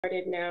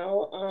Started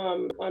now.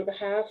 On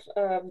behalf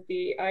of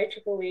the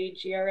IEEE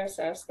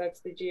GRSS,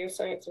 that's the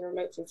Geoscience and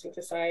Remote Sensing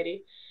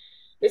Society.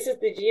 This is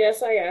the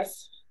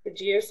GSIS, the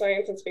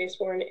Geoscience and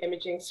Spaceborne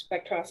Imaging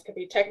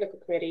Spectroscopy Technical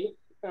Committee.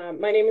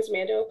 My name is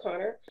Amanda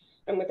O'Connor.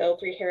 I'm with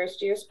L3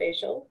 Harris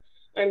Geospatial.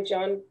 I'm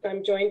joined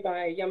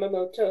by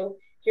Yamamoto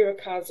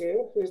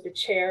Hirokazu, who is the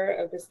chair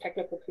of this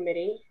technical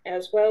committee,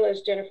 as well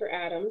as Jennifer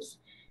Adams,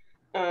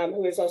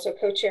 who is also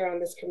co-chair on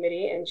this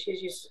committee, and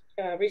she's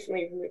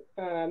recently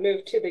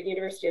moved to the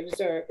University of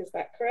Zurich. Is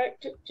that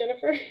correct,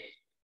 Jennifer? Yeah,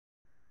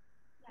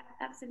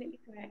 absolutely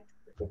correct.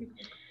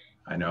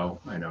 I know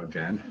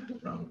Jen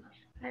from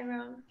Hi,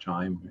 Ron.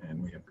 Chime,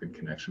 and we have good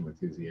connection with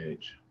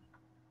UZH.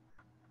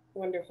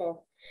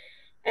 Wonderful.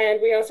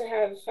 And we also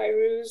have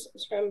Fairuz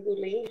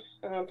Strambuli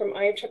from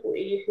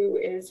IEEE, who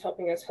is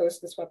helping us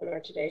host this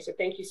webinar today. So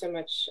thank you so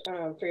much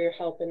for your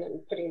help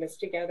in putting this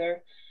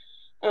together.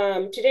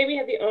 Today we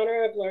have the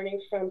honor of learning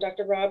from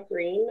Dr. Rob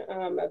Green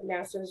of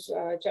NASA's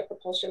Jet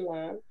Propulsion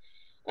Lab.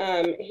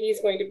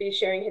 He's going to be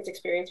sharing his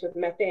experience with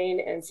methane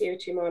and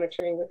CO2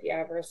 monitoring with the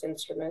AVIRIS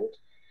instrument.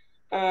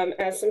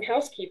 As some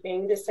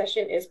housekeeping, this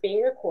session is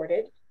being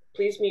recorded.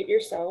 Please mute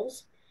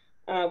yourselves.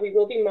 We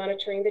will be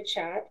monitoring the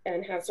chat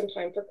and have some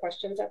time for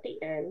questions at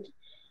the end.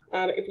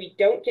 If we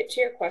don't get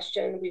to your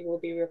question, we will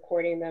be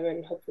recording them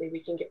and hopefully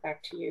we can get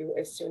back to you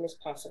as soon as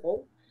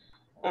possible.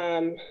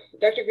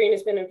 Dr. Green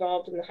has been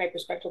involved in the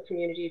hyperspectral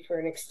community for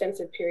an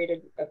extensive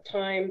period of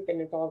time, been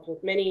involved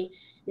with many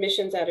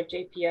missions out of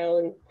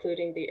JPL,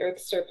 including the Earth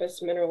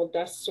Surface Mineral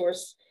Dust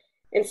Source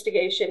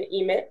Instigation,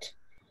 EMIT,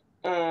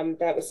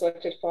 that was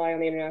selected to fly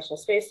on the International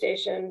Space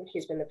Station.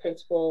 He's been the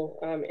principal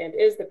and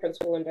is the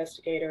principal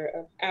investigator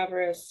of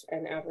AVIRIS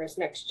and AVIRIS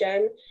Next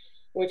Gen,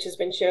 which has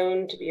been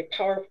shown to be a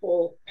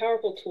powerful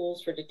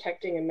tools for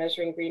detecting and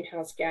measuring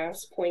greenhouse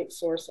gas point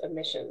source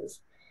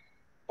emissions.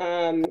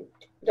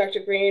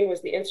 Dr. Green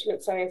was the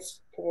instrument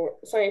scientist for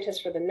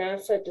the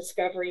NASA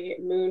Discovery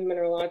Moon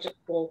Mineralogy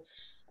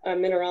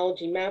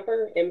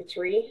Mapper,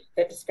 M3,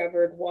 that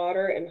discovered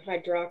water and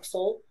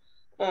hydroxyl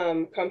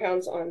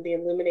compounds on the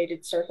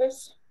illuminated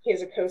surface. He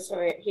is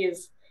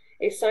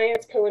a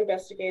science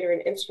co-investigator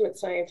and instrument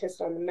scientist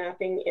on the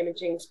Mapping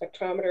Imaging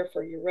Spectrometer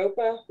for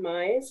Europa,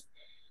 MISE,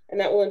 and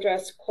that will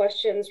address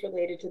questions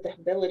related to the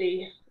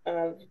ability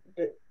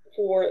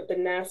for the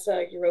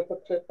NASA Europa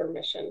Clipper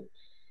mission.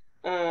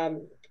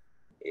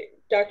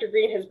 Dr.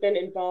 Green has been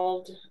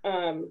involved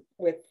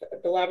with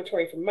the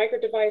Laboratory for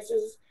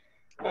Microdevices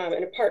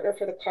and a partner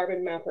for the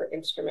Carbon Mapper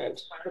instrument.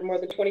 For more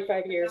than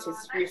 25 years,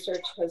 his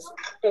research has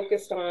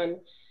focused on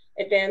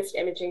advanced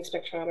imaging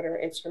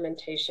spectrometer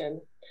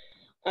instrumentation.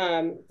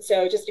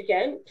 So just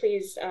again,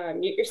 please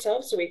mute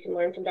yourself so we can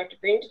learn from Dr.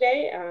 Green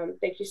today.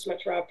 Thank you so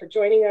much, Rob, for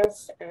joining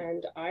us,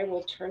 and I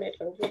will turn it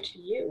over to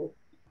you.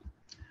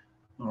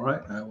 All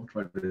right, I will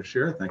try to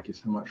share. Thank you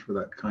so much for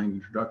that kind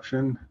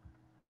introduction.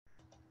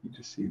 You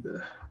just see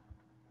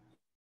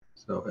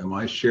so am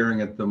I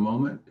sharing at the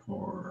moment,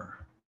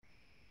 or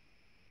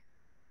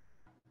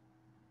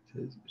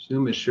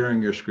Zoom is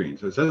sharing your screen?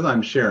 So it says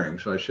I'm sharing,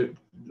 so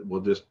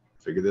we'll just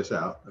figure this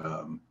out.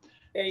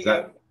 Is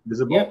that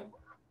visible? Yep.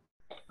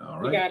 All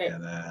right, you got it.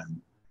 And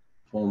then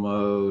full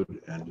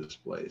mode and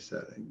display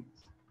settings.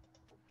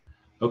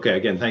 Okay,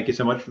 again, thank you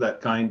so much for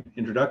that kind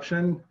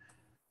introduction.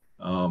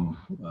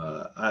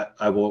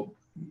 I will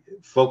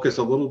focus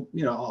a little,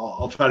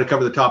 I'll try to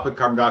cover the topic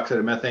carbon dioxide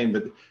and methane,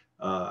 but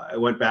I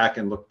went back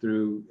and looked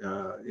through,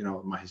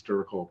 my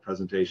historical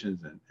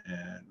presentations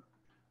and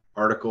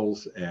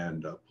articles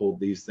and pulled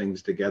these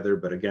things together.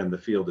 But again, the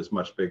field is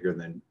much bigger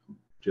than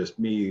just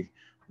me,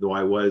 though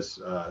I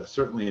was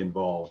certainly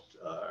involved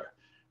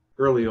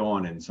early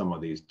on in some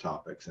of these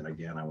topics. And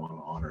again, I want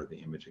to honor the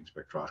imaging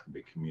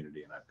spectroscopy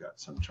community, and I've got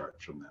some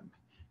charts from them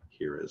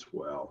here as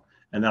well.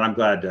 And then I'm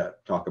glad to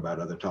talk about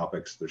other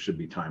topics. There should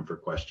be time for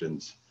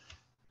questions,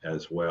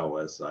 as well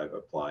as I've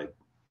applied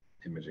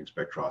imaging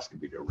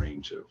spectroscopy to a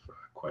range of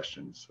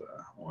questions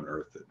on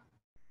Earth and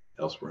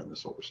elsewhere in the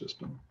solar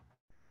system.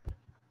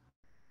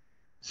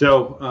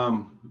 So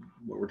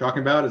what we're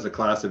talking about is a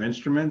class of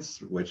instruments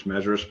which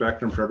measure a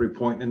spectrum for every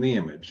point in the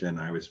image. And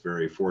I was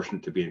very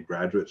fortunate to be in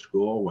graduate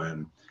school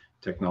when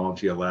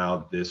technology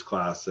allowed this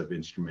class of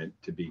instrument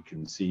to be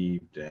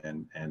conceived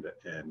and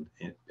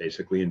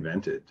basically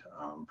invented.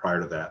 Prior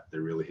to that,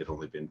 there really had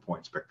only been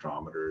point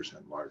spectrometers,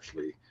 and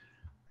largely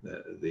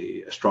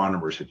the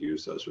astronomers had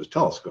used those with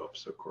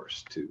telescopes, of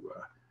course, to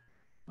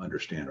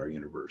understand our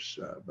universe.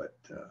 But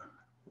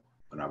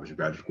when I was in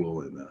graduate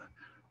school in the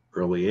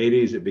early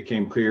 80s, it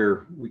became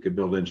clear we could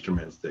build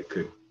instruments that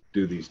could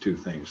do these two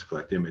things: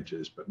 collect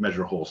images, but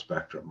measure whole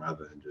spectrum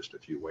rather than just a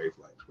few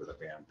wavelengths with a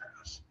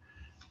bandpass.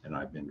 And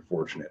I've been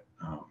fortunate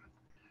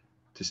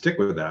to stick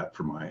with that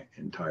for my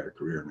entire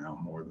career now,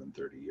 more than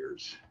 30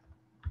 years.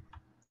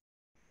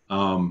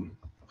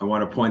 I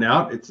want to point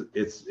out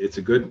it's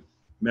a good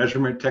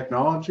measurement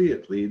technology.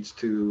 It leads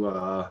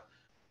to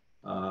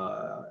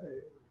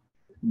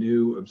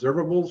new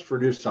observables for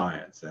new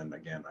science. And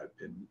again, I've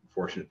been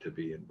fortunate to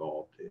be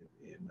involved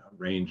in a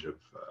range of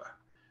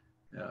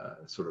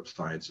sort of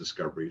science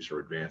discoveries or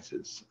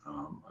advances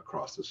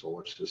across the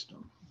solar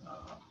system.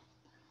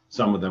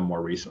 Some of them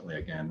more recently,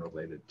 again,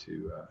 related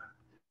to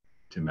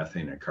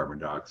methane and carbon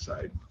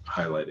dioxide,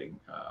 highlighting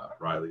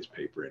Riley's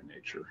paper in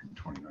Nature in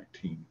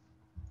 2019.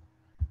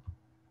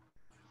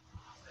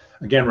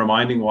 Again,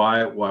 reminding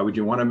why would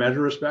you want to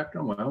measure a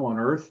spectrum? Well, on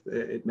Earth,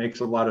 it makes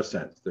a lot of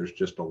sense. There's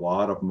just a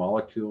lot of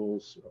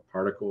molecules,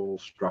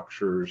 particles,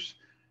 structures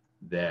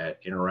that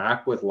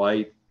interact with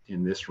light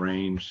in this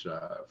range,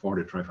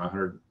 400 to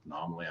 2500.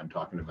 Nominally, I'm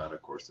talking about,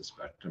 of course, the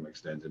spectrum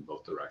extends in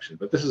both directions,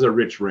 but this is a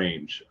rich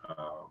range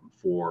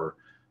for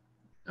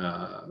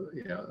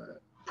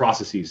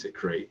processes that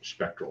create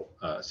spectral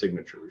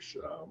signatures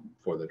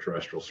for the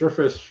terrestrial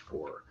surface,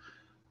 for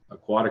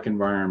aquatic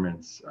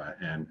environments,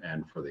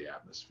 and for the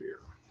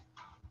atmosphere.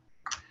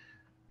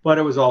 But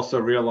it was also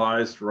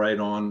realized right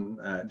on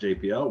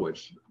JPL,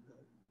 which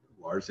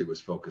largely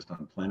was focused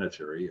on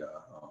planetary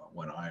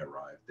when I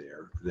arrived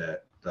there,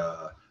 that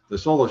the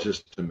solar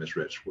system is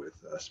rich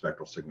with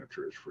spectral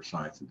signatures for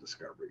science and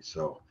discovery.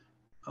 So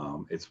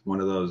it's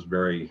one of those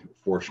very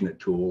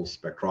fortunate tools.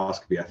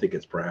 Spectroscopy, I think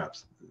it's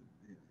perhaps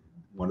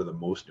one of the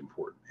most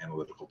important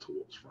analytical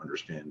tools for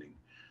understanding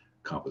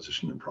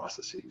composition and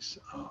processes.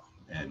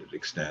 And it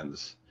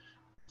extends,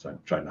 so I'm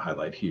trying to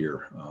highlight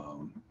here,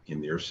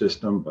 in the Earth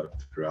system, but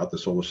throughout the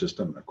solar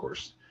system, and of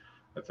course,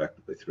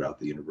 effectively throughout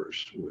the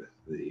universe with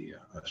the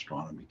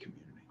astronomy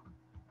community.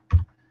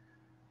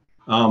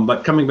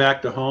 But coming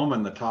back to home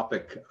and the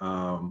topic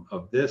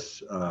of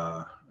this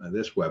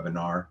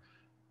webinar,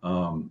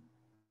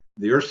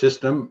 the Earth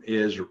system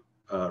is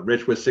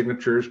rich with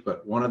signatures,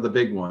 but one of the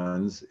big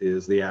ones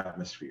is the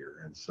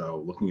atmosphere. And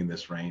so looking in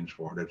this range,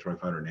 400 to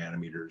 500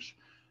 nanometers,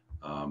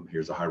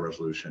 here's a high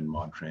resolution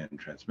Montran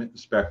transmitted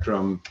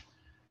spectrum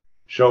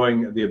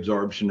showing the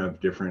absorption of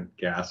different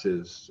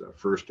gases.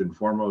 First and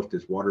foremost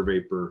is water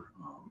vapor.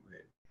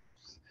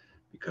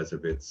 Because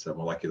of its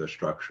molecular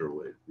structure,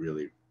 it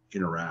really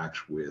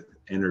interacts with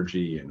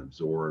energy and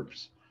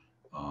absorbs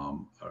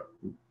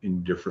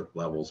in different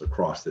levels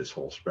across this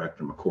whole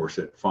spectrum. Of course,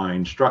 at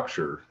fine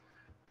structure,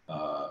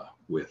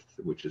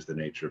 which is the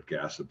nature of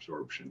gas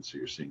absorption. So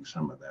you're seeing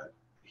some of that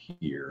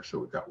here. So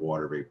we've got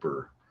water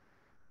vapor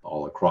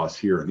all across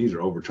here, and these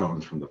are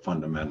overtones from the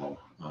fundamental,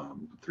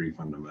 three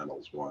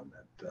fundamentals, one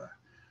at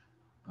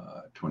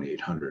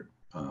 2800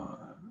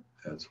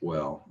 as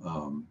well.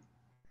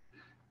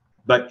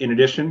 But in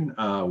addition,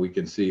 we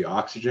can see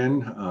oxygen.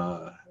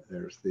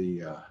 There's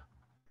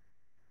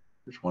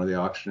one of the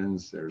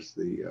oxygens. There's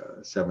the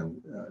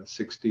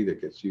 760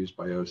 that gets used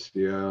by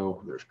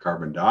OCO. There's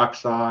carbon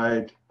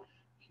dioxide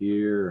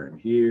here and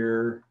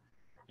here.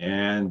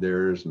 And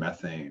there's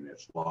methane.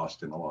 It's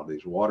lost in a lot of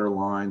these water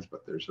lines,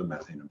 but there's a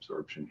methane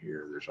absorption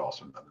here. There's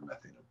also another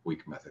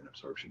weak methane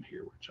absorption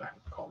here, which I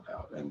have called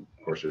out. And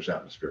of course, there's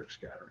atmospheric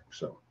scattering.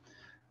 So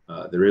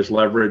there is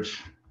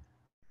leverage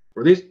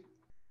for these.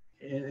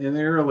 In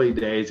the early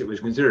days, it was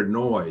considered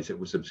noise. It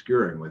was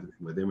obscuring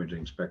with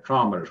imaging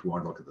spectrometers. We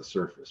wanted to look at the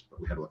surface,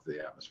 but we had to look at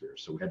the atmosphere.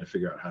 So we had to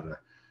figure out how to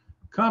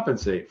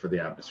compensate for the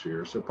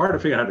atmosphere. So part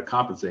of figuring out how to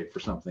compensate for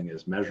something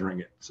is measuring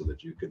it so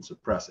that you can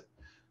suppress it.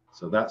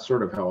 So that's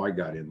sort of how I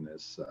got in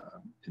this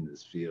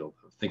field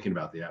of thinking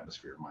about the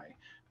atmosphere.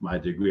 My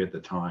degree at the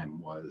time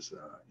was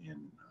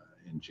in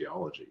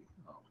geology,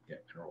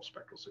 mineral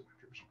spectral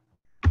signatures.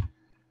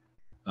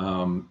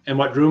 And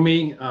what drew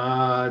me to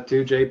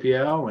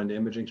JPL and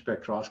imaging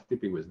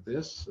spectroscopy was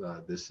this.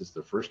 This is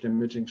the first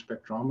imaging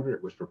spectrometer.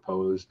 It was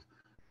proposed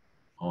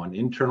on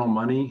internal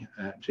money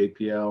at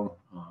JPL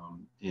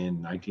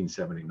in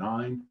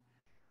 1979.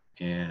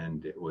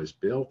 And it was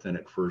built and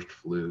it first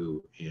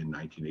flew in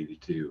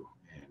 1982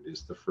 and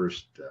is the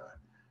first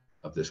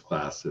of this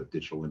class of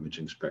digital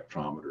imaging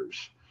spectrometers.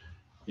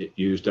 It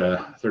used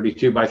a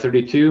 32 by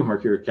 32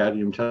 mercury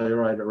cadmium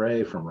telluride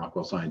array from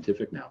Rockwell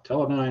Scientific, now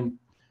Teledyne.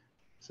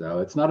 So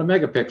it's not a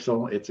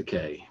megapixel, it's a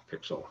K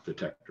pixel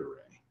detector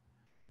array.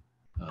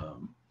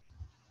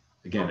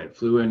 Again, it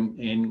flew in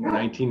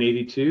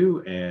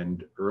 1982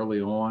 and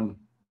early on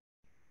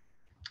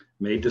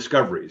made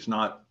discoveries,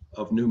 not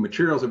of new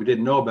materials that we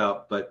didn't know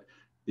about, but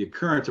the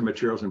occurrence of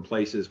materials in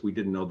places we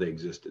didn't know they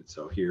existed.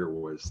 So here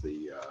was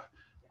the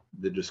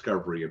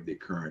discovery of the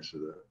occurrence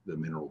of the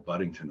mineral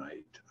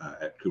buddingtonite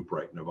at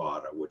Cooperite,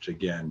 Nevada, which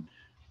again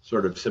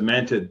sort of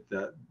cemented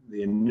the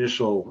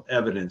initial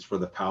evidence for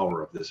the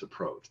power of this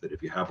approach, that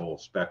if you have a whole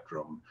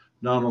spectrum,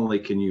 not only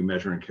can you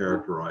measure and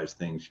characterize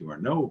things you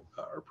know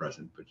are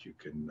present, but you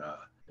can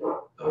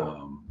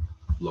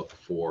look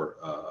for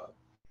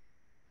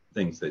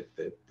things that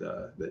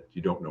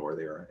you don't know are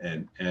there,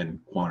 and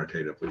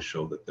quantitatively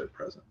show that they're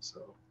present.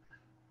 So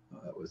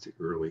that was the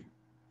early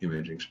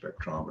imaging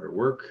spectrometer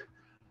work.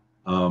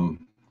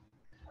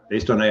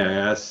 Based on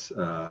AIS,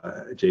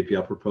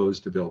 JPL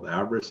proposed to build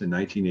AVIRIS in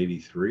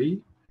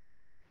 1983.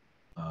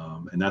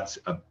 And that's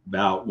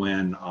about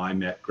when I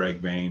met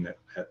Greg Bain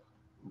at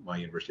my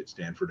university at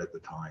Stanford at the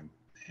time.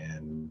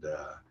 And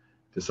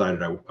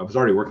decided I was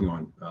already working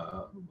on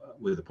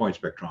with the point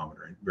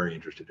spectrometer and very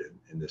interested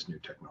in this new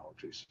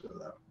technology.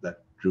 So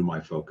that drew my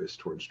focus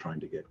towards trying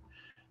to get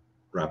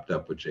wrapped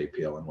up with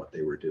JPL and what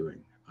they were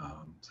doing.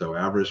 So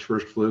AVIRIS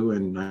first flew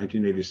in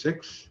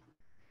 1986.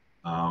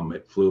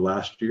 It flew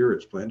last year.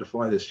 It's planned to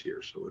fly this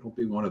year. So it'll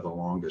be one of the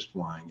longest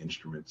flying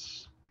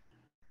instruments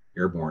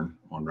airborne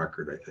on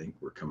record. I think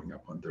we're coming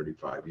up on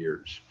 35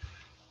 years.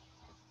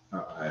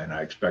 And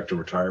I expect to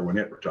retire when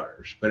it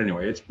retires. But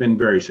anyway, it's been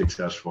very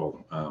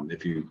successful.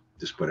 If you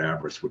just put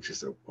AVIRIS, which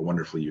is a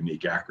wonderfully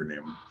unique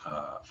acronym,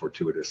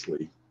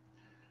 fortuitously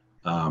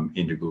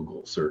into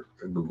Google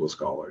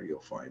Scholar,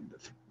 you'll find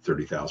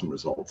 30,000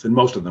 results. And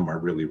most of them are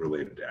really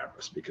related to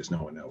AVIRIS because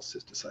no one else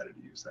has decided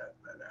to use that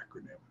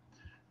acronym.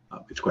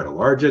 It's quite a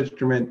large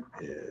instrument.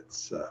 It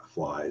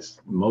flies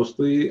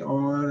mostly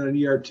on an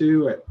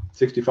ER2 at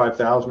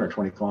 65,000 or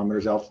 20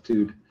 kilometers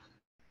altitude.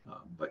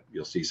 But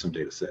you'll see some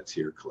data sets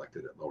here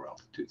collected at lower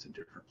altitudes in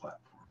different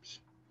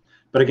platforms.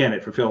 But again,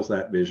 it fulfills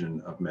that vision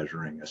of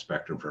measuring a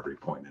spectrum for every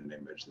point in an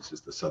image. This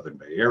is the Southern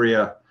Bay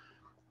Area,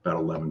 about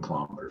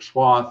 11-kilometer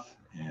swath,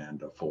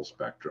 and a full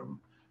spectrum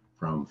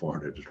from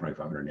 400 to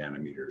 2,500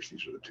 nanometers.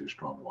 These are the two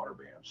strong water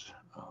bands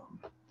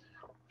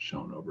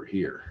shown over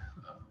here.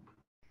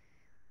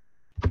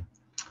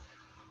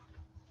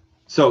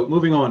 So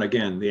moving on,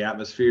 again, the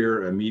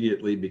atmosphere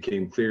immediately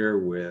became clear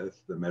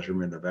with the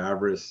measurement of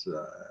AVIRIS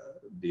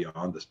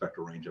beyond the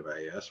spectral range of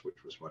AIS,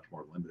 which was much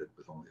more limited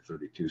with only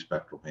 32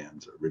 spectral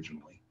bands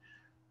originally.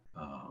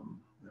 There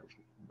was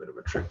a bit of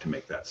a trick to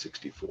make that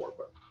 64,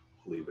 but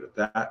we'll leave it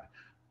at that.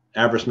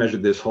 AVIRIS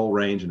measured this whole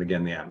range, and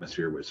again, the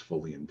atmosphere was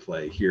fully in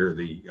play. Here,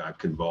 I've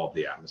convolved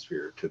the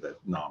atmosphere to the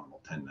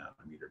nominal 10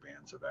 nanometer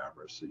bands of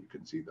AVIRIS, so you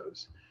can see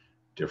those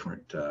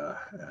different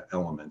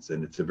elements,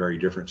 and it's a very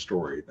different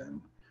story than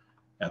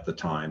at the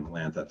time.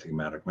 Landsat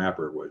Thematic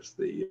Mapper was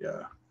the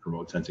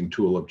remote sensing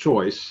tool of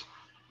choice.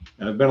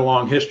 And there's been a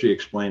long history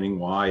explaining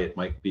why it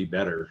might be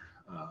better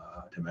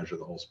to measure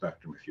the whole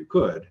spectrum if you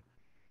could,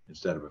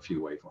 instead of a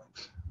few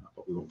wavelengths.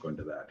 But we won't go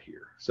into that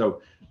here.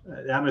 So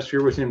the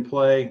atmosphere was in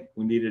play.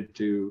 We needed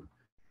to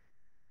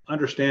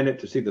understand it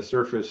to see the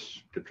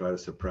surface to try to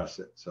suppress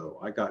it. So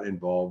I got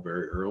involved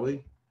very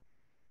early.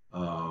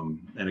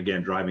 And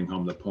again, driving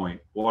home the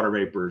point, water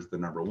vapor is the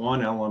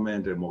 #1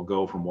 element, and we'll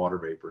go from water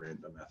vapor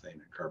into methane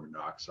and carbon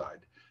dioxide.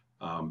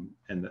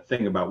 And the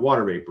thing about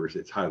water vapor is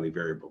it's highly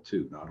variable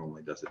too. Not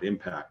only does it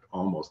impact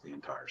almost the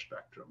entire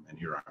spectrum, and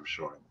here I'm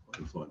showing the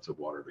influence of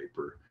water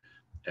vapor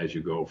as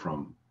you go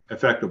from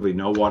effectively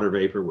no water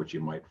vapor, which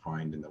you might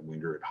find in the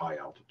winter at high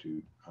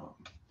altitude,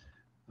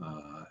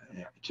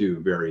 to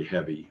very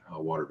heavy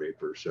water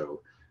vapor.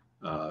 So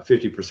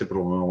 50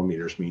 precipitable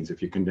millimeters means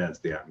if you condense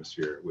the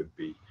atmosphere, it would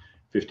be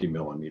 50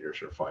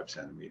 millimeters or 5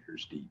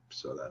 centimeters deep.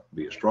 So that would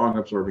be a strong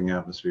absorbing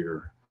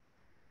atmosphere.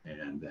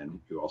 And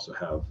then you also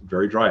have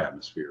very dry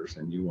atmospheres,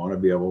 and you want to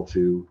be able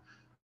to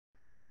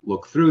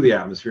look through the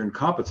atmosphere and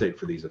compensate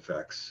for these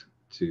effects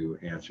to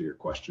answer your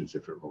questions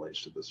if it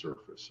relates to the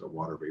surface. So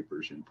water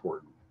vapor is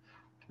important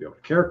to be able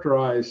to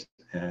characterize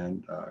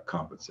and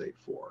compensate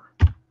for.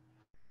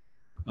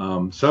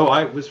 So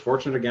I was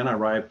fortunate again. I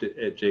arrived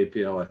at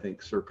JPL, I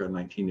think, circa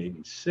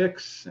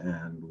 1986,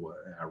 and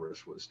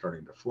AVIRIS was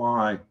starting to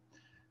fly.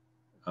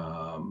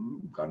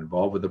 Got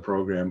involved with the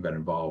program, got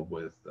involved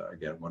with,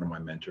 again, one of my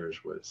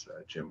mentors was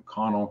Jim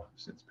Connell,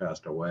 who's since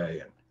passed away,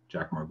 and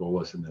Jack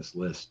Margolis in this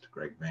list.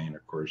 Greg Vane,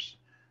 of course,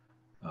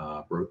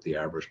 wrote the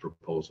AVIRIS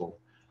proposal.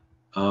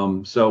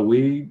 So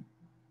we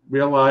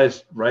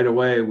realized right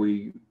away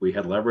we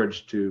had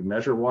leverage to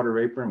measure water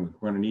vapor, and we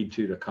were going to need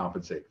to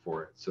compensate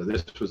for it. So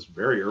this was a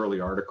very early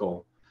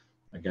article.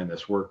 Again,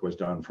 this work was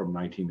done from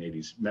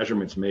 1980s,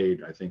 measurements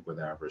made, I think, with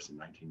AVIRIS in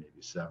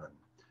 1987.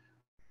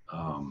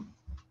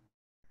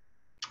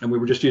 And we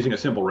were just using a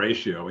simple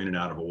ratio in and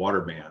out of a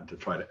water band to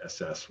try to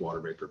assess water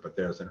vapor. But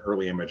there's an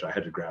early image. I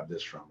had to grab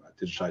this from a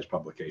digitized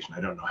publication.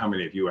 I don't know how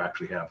many of you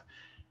actually have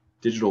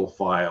digital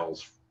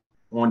files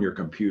on your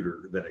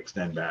computer that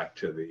extend back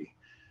to the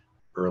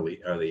early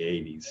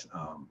 80s.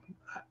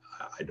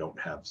 I don't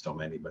have so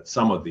many, but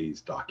some of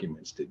these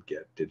documents did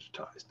get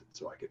digitized,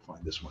 so I could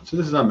find this one. So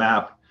this is a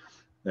map.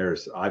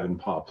 There's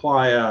Ivanpah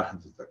Playa,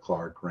 this is the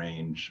Clark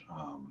Range.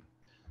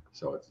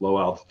 So it's low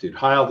altitude,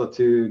 high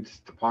altitude,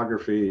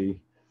 topography,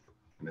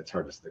 and it's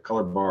hard to see the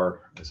color bar.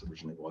 This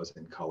originally was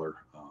in color.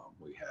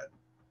 We had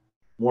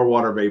more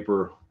water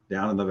vapor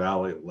down in the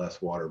valley,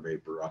 less water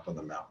vapor up on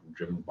the mountain,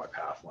 driven by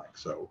path length.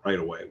 So right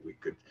away we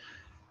could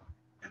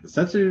have the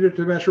sensitivity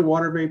to measure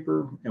water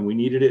vapor, and we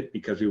needed it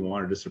because we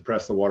wanted to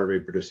suppress the water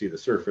vapor to see the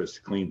surface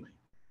cleanly.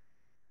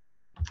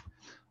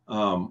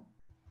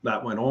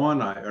 That went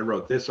on. I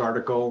wrote this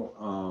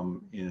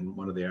article in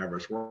one of the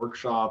AVIRIS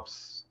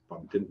workshops.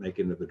 Didn't make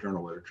it into the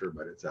journal literature,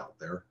 but it's out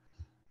there.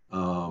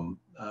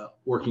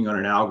 Working on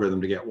an algorithm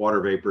to get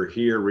water vapor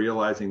here,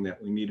 realizing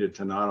that we needed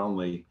to not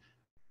only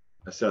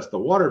assess the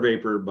water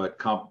vapor, but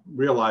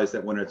realize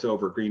that when it's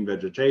over green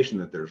vegetation,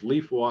 that there's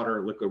leaf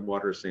water, liquid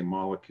water, same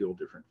molecule,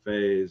 different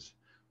phase,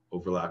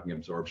 overlapping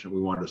absorption.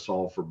 We wanted to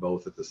solve for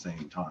both at the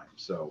same time.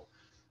 So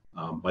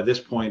By this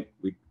point,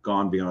 we've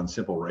gone beyond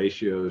simple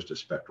ratios to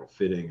spectral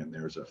fitting, and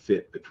there's a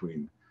fit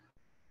between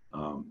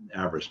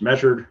AVIRIS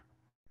measured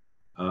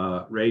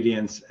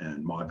radiance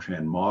and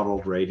ModTran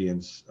modeled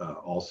radiance,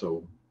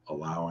 also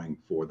allowing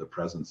for the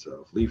presence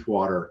of leaf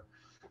water.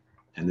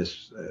 And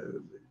this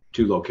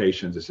two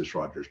locations, this is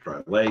Rogers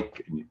Dry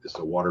Lake, and this is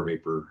a water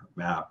vapor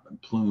map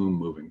and plume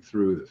moving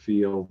through the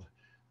field.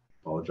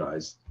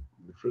 Apologize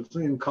for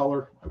in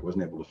color, I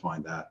wasn't able to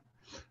find that.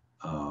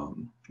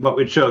 But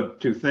it showed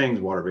two things: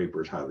 water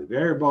vapor is highly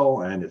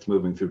variable and it's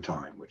moving through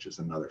time, which is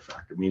another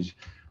factor. It means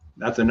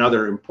that's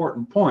another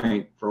important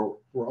point for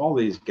all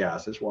these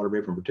gases, water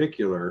vapor in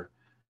particular,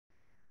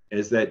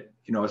 is that,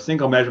 you know, a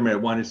single measurement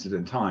at one instant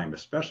in time,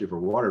 especially for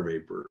water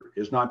vapor,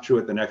 is not true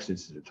at the next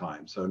instant in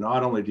time. So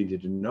not only do you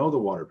need to know the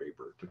water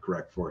vapor to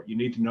correct for it, you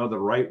need to know the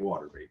right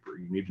water vapor.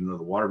 You need to know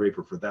the water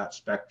vapor for that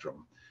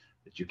spectrum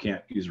that you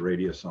can't use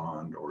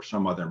radiosonde or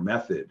some other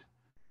method.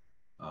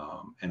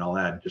 And I'll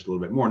add just a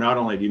little bit more. Not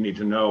only do you need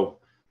to know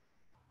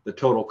the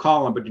total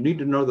column, but you need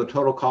to know the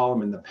total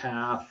column in the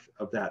path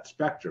of that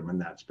spectrum. And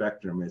that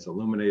spectrum is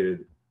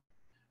illuminated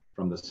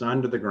from the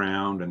sun to the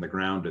ground and the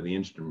ground to the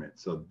instrument.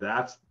 So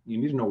that's, you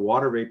need to know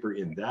water vapor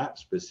in that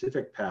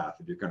specific path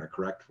if you're going to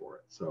correct for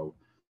it. So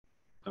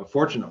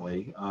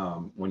fortunately,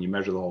 when you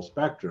measure the whole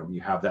spectrum,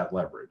 you have that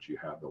leverage. You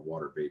have the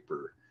water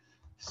vapor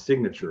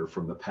signature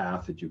from the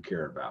path that you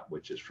care about,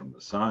 which is from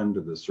the sun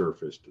to the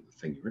surface to the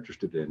thing you're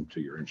interested in to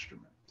your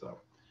instrument.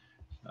 So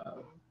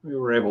we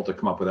were able to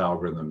come up with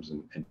algorithms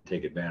and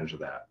take advantage of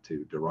that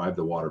to derive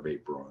the water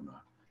vapor on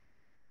a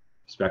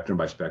spectrum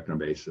by spectrum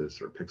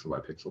basis or pixel by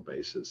pixel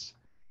basis.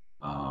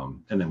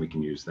 And then we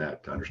can use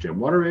that to understand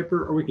water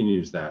vapor, or we can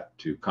use that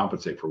to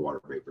compensate for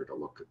water vapor to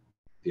look at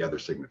the other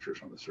signatures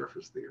on the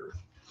surface of the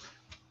Earth.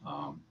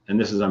 And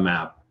this is a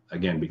map,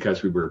 again,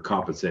 because we were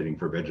compensating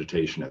for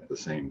vegetation at the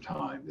same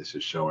time. This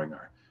is showing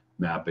our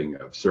mapping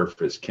of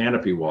surface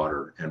canopy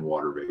water and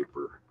water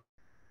vapor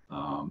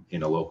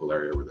in a local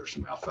area where there's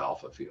some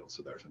alfalfa fields.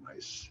 So there's a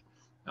nice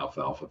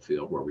alfalfa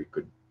field where we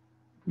could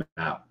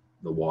map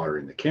the water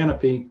in the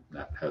canopy.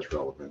 That has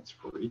relevance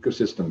for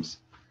ecosystems,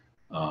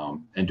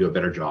 and do a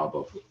better job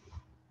of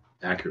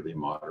accurately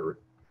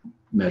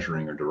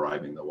measuring or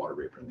deriving the water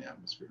vapor in the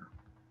atmosphere.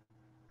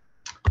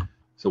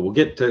 So we'll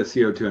get to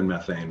CO2 and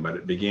methane, but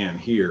it began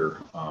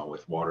here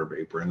with water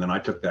vapor. And then I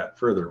took that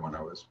further when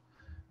I was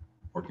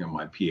working on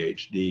my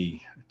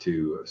PhD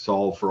to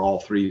solve for all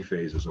three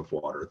phases of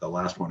water. The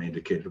last one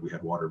indicated we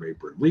had water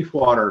vapor and leaf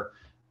water.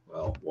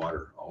 Well,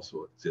 water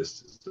also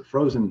exists as a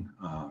frozen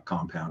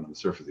compound on the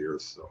surface of the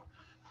Earth. So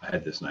I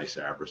had this nice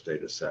AVIRIS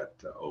data set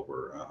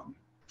over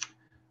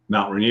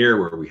Mount Rainier,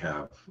 where we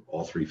have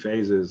all three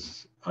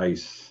phases: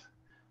 ice,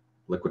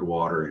 liquid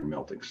water, and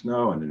melting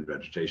snow, and then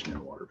vegetation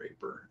and water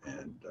vapor.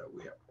 And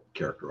we have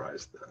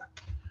characterized the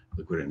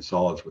liquid and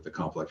solids with the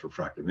complex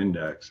refractive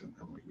index, and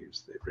then we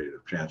use the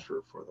radiative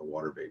transfer for the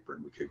water vapor.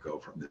 And we could go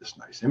from this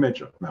nice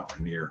image of Mount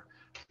Rainier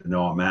to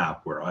know a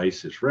map where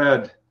ice is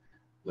red,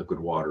 liquid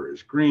water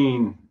is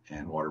green,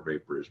 and water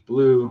vapor is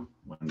blue.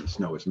 When the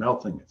snow is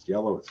melting, it's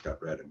yellow, it's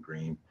got red and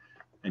green,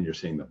 and you're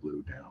seeing the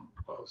blue down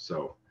below.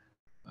 So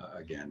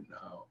again,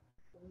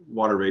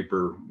 water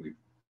vapor, we've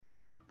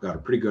got a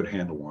pretty good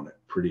handle on it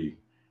pretty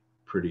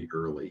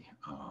early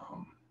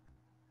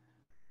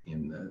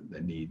in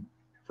the need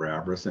for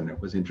AVIRIS, and it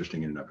was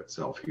interesting in and of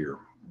itself here.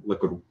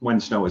 Liquid, when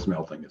snow is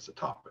melting, is a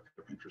topic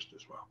of interest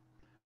as well.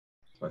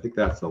 So I think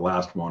that's the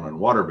last one on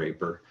water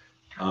vapor,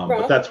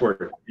 but that's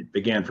where it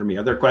began for me.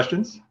 Other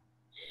questions?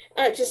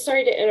 Just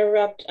sorry to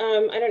interrupt.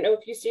 I don't know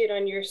if you see it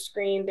on your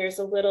screen. There's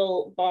a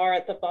little bar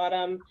at the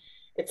bottom.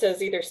 It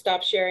says either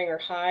stop sharing or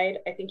hide.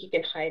 I think you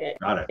can hide it.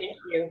 Got it. Thank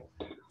you.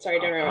 Sorry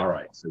to interrupt. All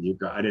right. So you've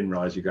got, I didn't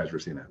realize you guys were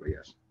seeing that, but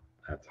yes,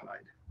 that's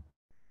hide.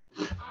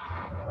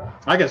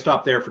 I can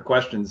stop there for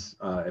questions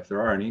if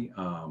there are any,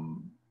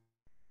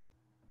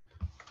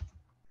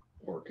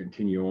 or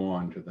continue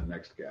on to the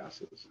next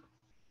gases.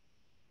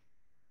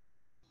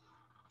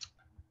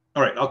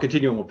 All right, I'll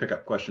continue and we'll pick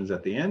up questions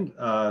at the end.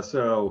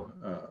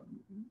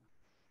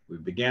 We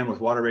began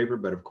with water vapor,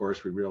 but of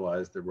course we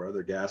realized there were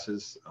other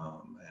gases.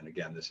 And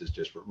again, this is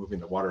just removing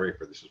the water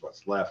vapor. This is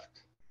what's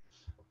left.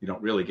 You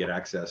don't really get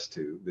access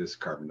to this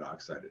carbon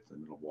dioxide. It's the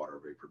middle water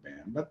vapor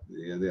band. But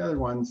the other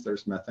ones,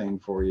 there's methane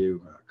for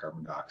you,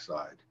 carbon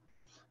dioxide,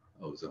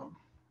 ozone.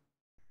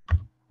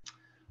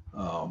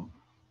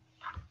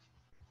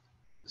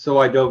 So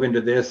I dove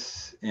into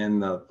this in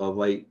the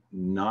late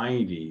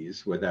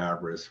 90s with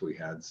AVIRIS. We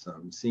had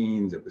some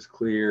scenes. It was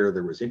clear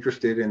there was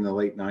interested in the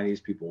late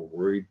 90s. People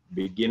were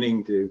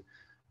beginning to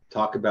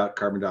talk about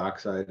carbon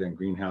dioxide and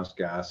greenhouse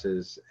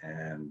gases,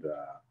 and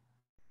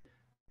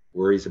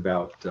worries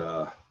about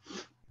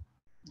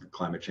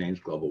climate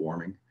change, global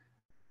warming.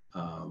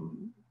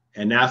 And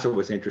NASA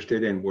was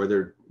interested in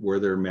were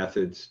there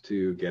methods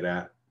to get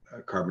at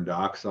carbon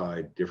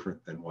dioxide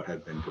different than what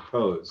had been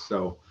proposed.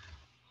 So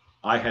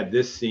I had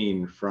this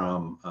scene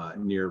from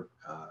near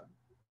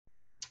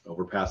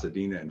over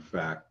Pasadena, in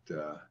fact,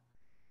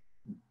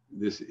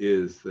 this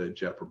is the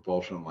Jet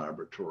Propulsion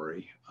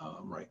Laboratory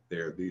right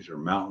there. These are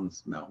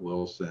mountains, Mount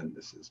Wilson.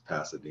 This is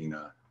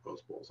Pasadena,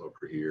 Rose Bowl's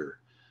over here,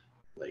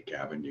 Lake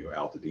Avenue,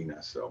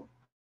 Altadena. So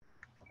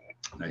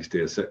nice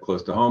to sit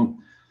close to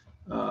home.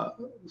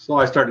 So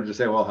I started to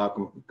say, well,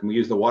 how can we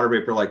use the water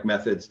vapor-like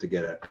methods to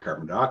get at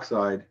carbon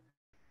dioxide?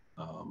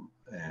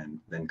 And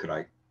then could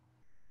I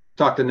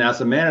talk to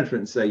NASA management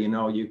and say, you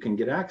know, you can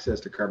get access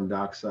to carbon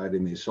dioxide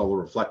in these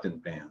solar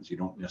reflectant bands. You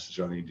don't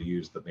necessarily need to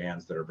use the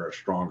bands that are very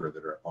stronger,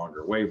 that are at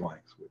longer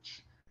wavelengths,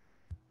 which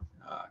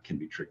can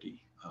be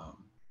tricky.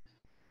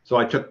 So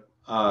I took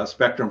a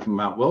spectrum from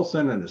Mount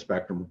Wilson and a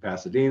spectrum from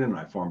Pasadena, and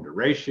I formed a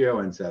ratio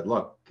and said,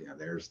 look, yeah,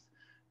 there's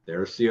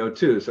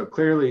CO2. So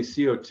clearly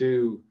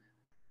CO2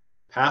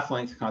 path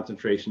length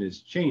concentration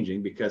is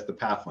changing because the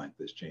path length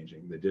is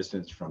changing. The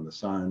distance from the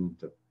sun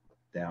to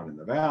down in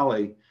the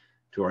valley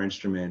to our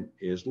instrument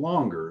is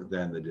longer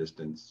than the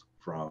distance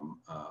from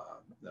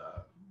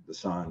the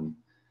sun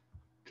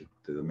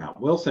to the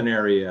Mount Wilson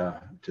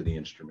area to the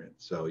instrument.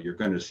 So you're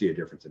going to see a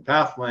difference in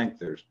path length.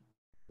 There's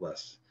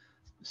less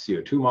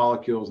CO2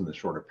 molecules in the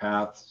shorter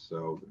paths.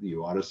 So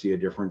you ought to see a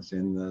difference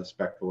in the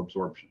spectral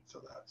absorption. So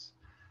that's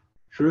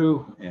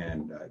true.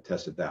 And I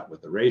tested that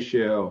with the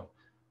ratio.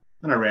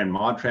 Then I ran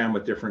ModTran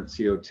with different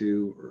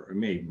CO2, or it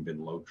may even been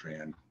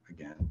LowTran.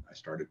 Again, I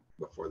started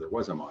before there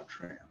was a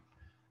ModTran.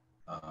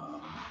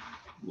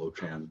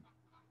 LowTran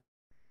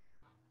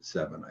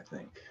 7, I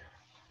think,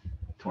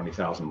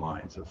 20,000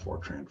 lines of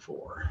Fortran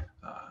 4.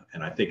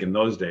 And I think in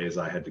those days,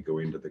 I had to go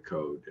into the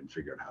code and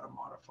figure out how to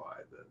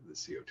modify the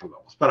CO2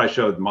 levels. But I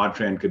showed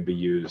ModTran could be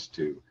used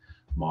to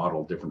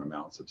model different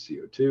amounts of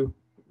CO2.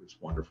 It was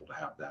wonderful to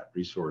have that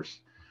resource.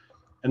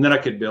 And then I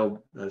could build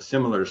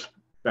similar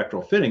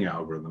spectral fitting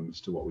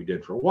algorithms to what we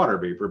did for water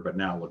vapor, but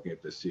now looking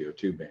at the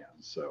CO2 bands.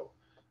 So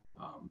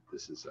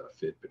this is a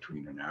fit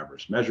between an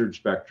AVIRIS measured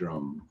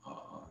spectrum,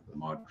 the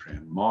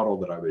ModTran model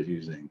that I was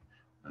using,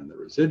 and the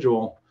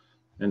residual,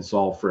 and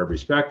solve for every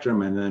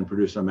spectrum, and then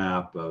produce a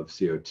map of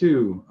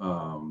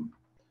CO2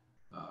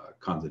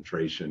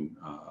 concentration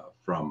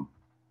from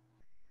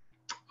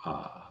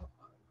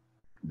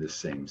this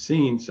same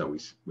scene. So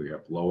we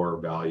have lower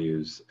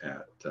values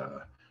at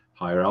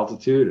higher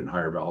altitude and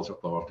higher values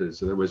at low altitude.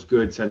 So there was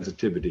good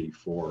sensitivity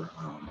for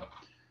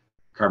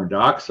carbon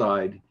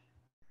dioxide.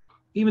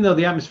 Even though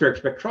the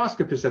atmospheric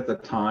spectroscopists at the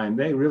time,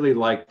 they really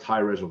liked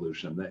high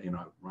resolution. That, you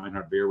know,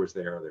 Reinhard Beer was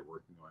there. They're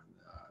working on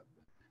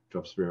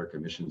tropospheric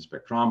emission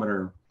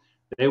spectrometer.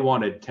 They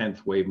wanted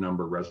 10th wave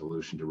number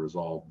resolution to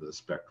resolve the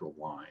spectral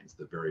lines,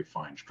 the very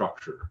fine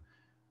structure.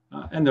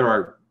 And there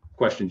are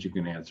questions you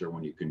can answer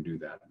when you can do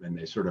that. And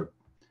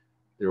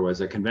there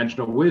was a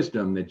conventional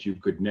wisdom that you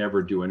could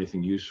never do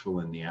anything useful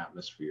in the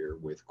atmosphere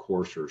with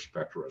coarser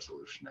spectral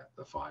resolution at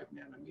the 5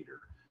 nanometer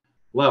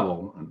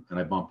level, and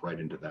I bumped right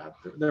into that.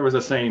 There was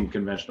the same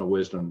conventional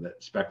wisdom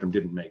that spectrum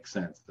didn't make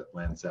sense, that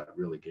Landsat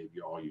really gave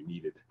you all you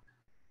needed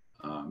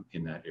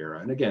in that era.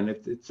 And again,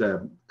 it's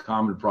a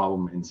common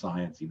problem in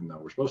science, even though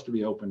we're supposed to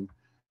be open.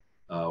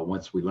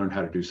 Once we learn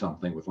how to do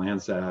something with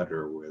Landsat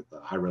or with a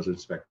high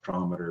resolution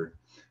spectrometer,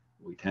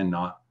 we tend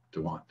not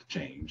to want to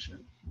change,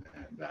 and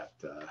that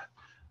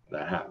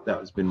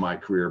has been my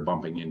career,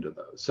 bumping into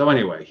those. So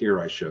anyway, here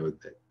I showed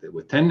that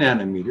with 10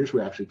 nanometers,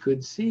 we actually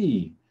could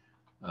see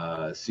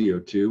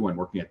CO2 when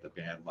working at the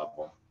band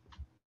level.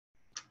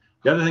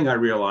 The other thing I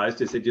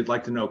realized is that you'd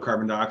like to know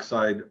carbon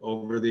dioxide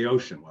over the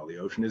ocean. Well, the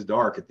ocean is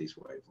dark at these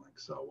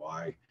wavelengths, so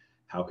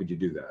how could you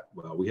do that?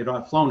 Well, we had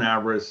flown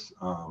AVIRIS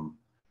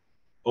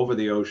over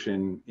the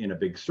ocean in a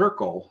big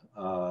circle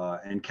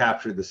and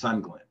captured the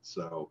sun glint.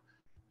 So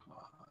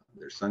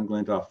there's sun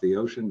glint off the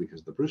ocean because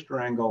of the Brewster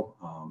angle,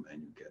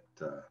 and you get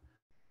a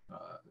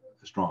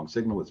strong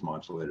signal that's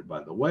modulated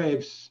by the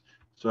waves.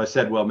 So I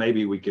said, well,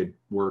 maybe we could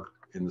work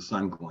in the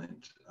sun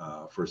glint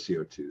for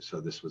CO2.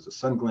 So this was a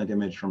sun glint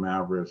image from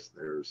AVIRIS.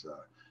 There's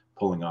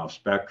pulling off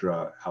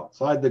spectra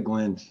outside the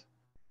glint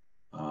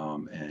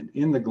and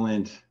in the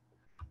glint.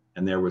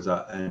 And there was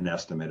an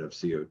estimate of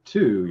CO2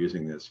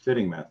 using this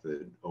fitting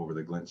method over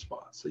the glint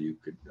spots. So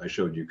I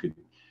showed you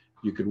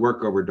could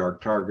work over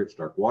dark targets,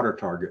 dark water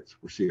targets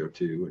for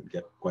CO2 and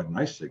get quite a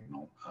nice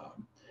signal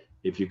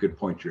if you could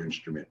point your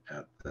instrument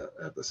at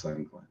the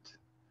sun glint.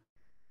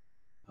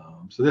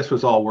 So this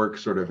was all work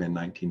sort of in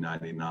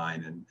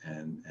 1999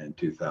 and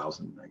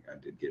 2000.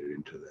 I did get it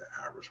into the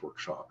AVIRIS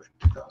workshop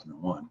in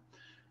 2001.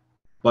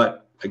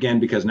 But again,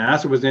 because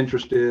NASA was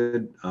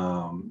interested,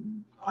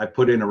 I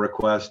put in a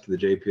request to the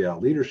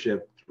JPL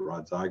leadership, to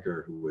Rod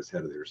Zeiger, who was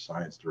head of their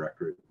science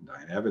directorate, and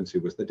Diane Evans, who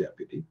was the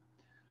deputy.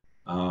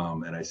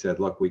 And I said,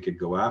 look, we could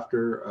go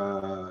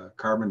after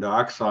carbon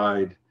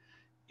dioxide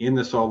in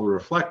the solar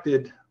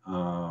reflected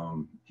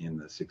in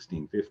the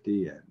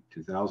 1650 and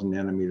 2000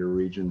 nanometer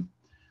region.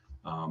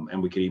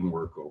 And we could even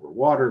work over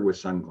water with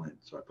sun glint.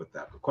 So I put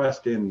that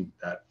request in.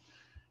 That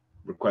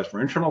request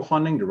for internal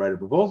funding to write a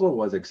proposal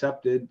was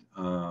accepted.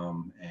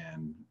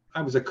 And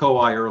I was a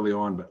co-I early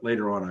on, but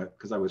later on,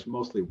 because I was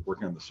mostly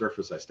working on the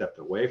surface, I stepped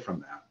away from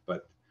that.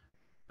 But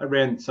I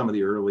ran some of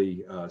the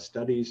early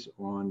studies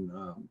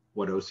on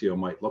what OCO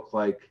might look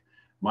like.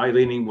 My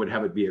leaning would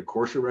have it be a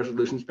coarser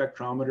resolution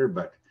spectrometer,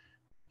 but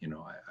you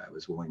know, I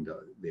was willing to,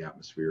 the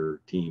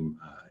atmosphere team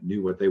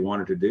knew what they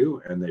wanted to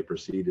do, and they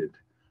proceeded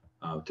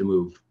to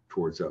move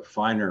towards a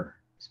finer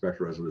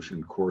spectral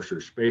resolution,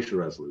 coarser spatial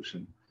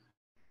resolution.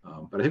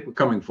 But I think we're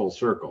coming full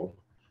circle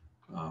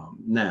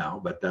now,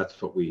 but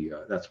that's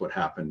what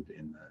happened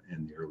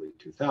in the early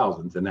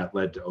 2000s, and that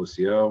led to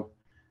OCO,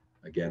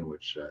 again,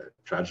 which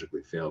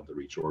tragically failed to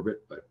reach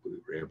orbit, but we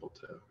were able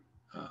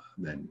to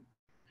then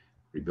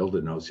rebuild it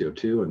in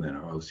OCO2 and then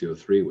our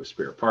OCO3 with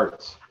spare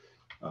parts.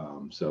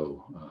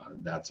 So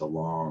that's a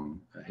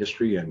long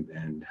history,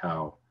 and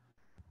how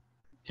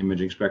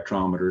imaging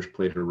spectrometers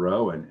played a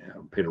role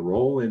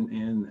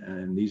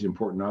in these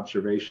important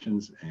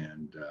observations.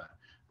 And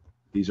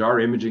these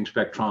are imaging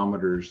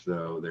spectrometers,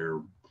 though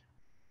they're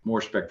more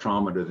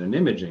spectrometer than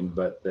imaging,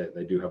 but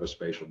they do have a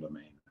spatial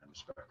domain and a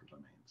spectral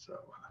domain. So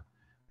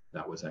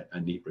that was a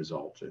neat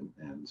result,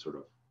 and sort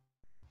of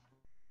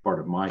part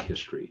of my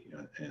history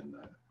in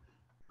the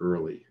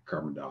early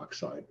carbon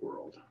dioxide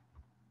world.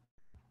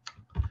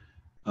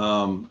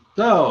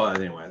 So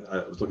anyway,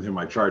 I was looking through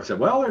my chart, said,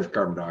 well, there's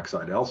carbon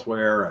dioxide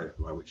elsewhere.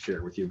 I would share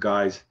it with you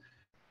guys.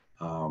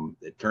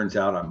 It turns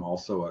out I'm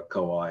also a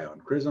co-I on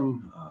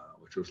CRISM,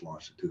 which was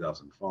launched in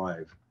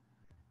 2005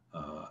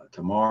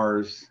 to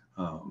Mars.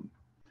 And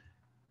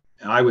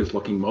I was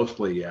looking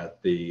mostly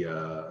at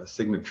the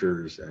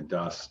signatures and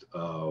dust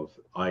of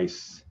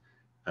ice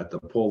at the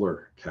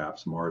polar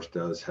caps. Mars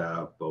does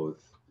have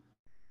both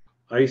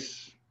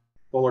ice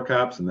polar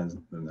caps, and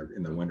then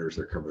in the winters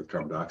they're covered with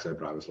carbon dioxide.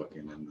 But I was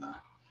looking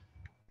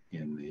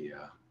in the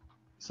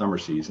summer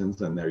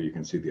seasons, and there you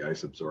can see the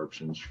ice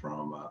absorptions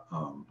from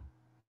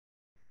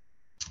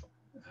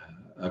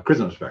a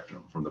CRISM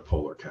spectrum from the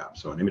polar cap.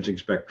 So an imaging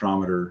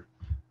spectrometer.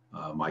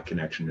 My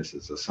connection is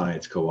as a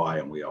science co-I,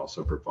 and we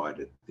also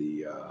provided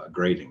the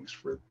gratings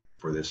for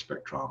this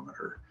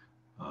spectrometer,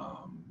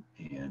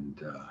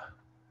 and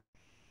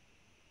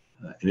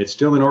it's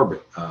still in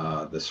orbit.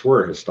 The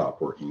SWIR has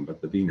stopped working,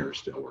 but the Wiener is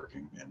still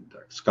working. And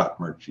Scott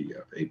Murchie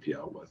of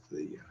APL was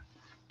the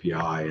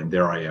PI, and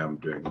there I am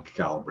doing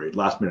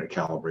last minute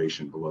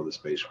calibration below the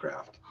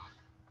spacecraft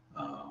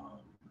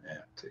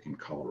in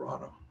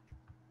Colorado.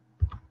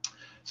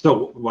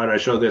 So why did I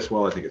show this?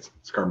 Well, I think it's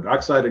carbon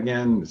dioxide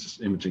again.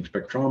 It's imaging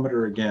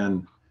spectrometer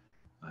again.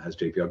 Has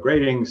JPL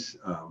gratings.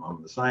 I'm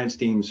on the science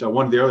team. So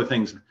one of the other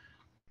things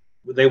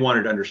they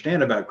wanted to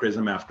understand about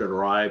CRISM after it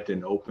arrived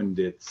and opened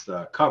its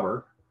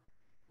cover,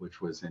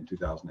 which was in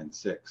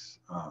 2006,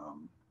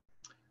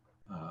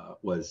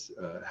 was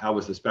how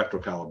was the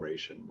spectral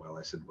calibration? Well,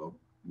 I said, well,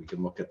 we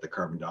can look at the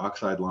carbon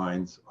dioxide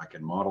lines. I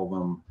can model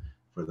them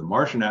for the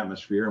Martian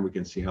atmosphere, and we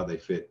can see how they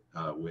fit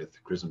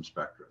with CRISM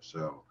spectra.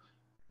 So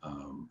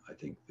I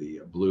think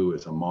the blue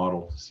is a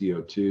model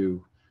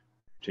CO2,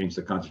 change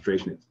the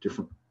concentration. It's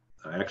different.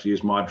 I actually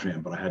used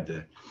Modtran, but I had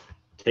to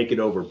take it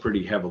over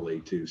pretty heavily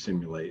to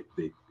simulate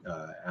the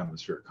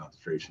atmospheric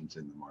concentrations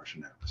in the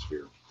Martian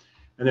atmosphere.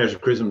 And there's a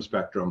CRISM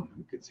spectrum.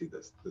 You can see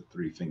this, the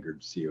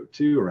three-fingered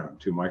CO2 around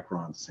 2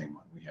 microns, same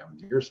one we have in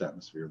the Earth's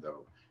atmosphere,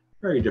 though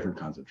very different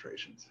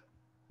concentrations.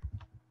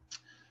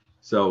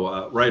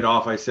 So right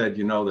off, I said,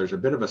 you know, there's a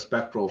bit of a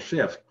spectral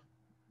shift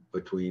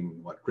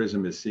between what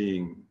CRISM is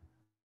seeing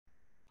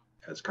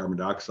as carbon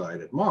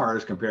dioxide at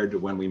Mars compared to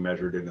when we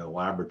measured it in the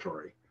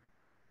laboratory.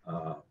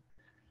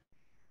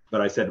 But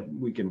I said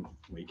we can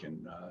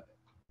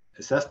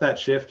assess that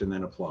shift and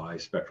then apply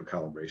spectral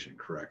calibration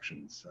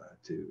corrections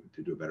to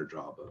do a better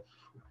job of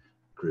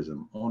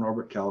CRISM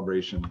on-orbit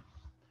calibration.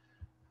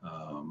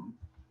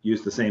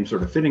 Use the same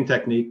sort of fitting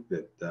technique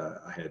that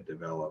I had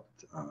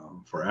developed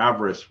for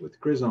AVIRIS with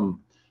CRISM.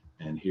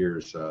 And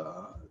here's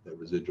the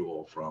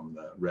residual from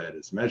the red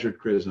is measured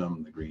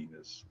CRISM, the green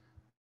is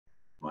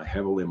my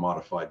heavily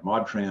modified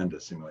Modtran to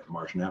simulate the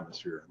Martian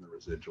atmosphere, and the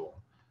residual.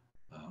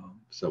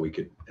 So we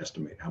could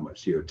estimate how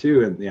much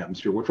CO2 in the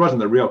atmosphere, which wasn't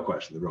the real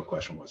question. The real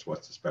question was,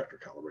 what's the spectral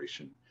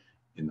calibration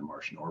in the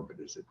Martian orbit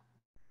as it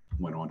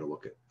went on to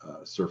look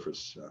at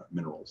surface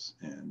minerals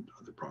and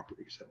other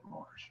properties at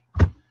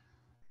Mars.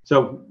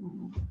 So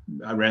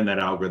I ran that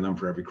algorithm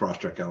for every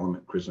cross-track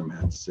element. CRISM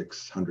had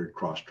 600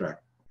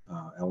 cross-track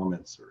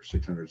elements, or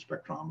 600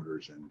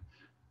 spectrometers. And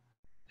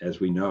as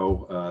we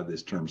know,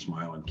 this term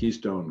SMILE and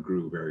Keystone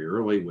grew very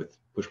early with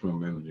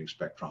push-boom imaging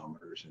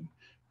spectrometers. And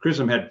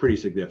CRISM had pretty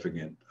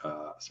significant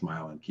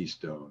SMILE and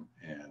Keystone,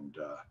 and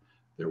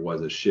there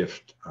was a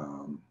shift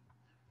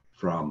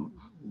from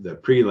the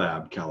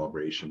pre-lab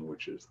calibration,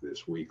 which is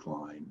this weak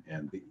line,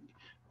 and the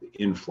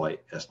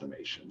in-flight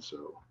estimation.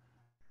 So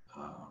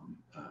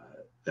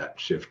that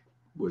shift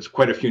was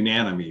quite a few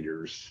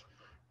nanometers.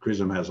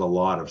 CRISM has a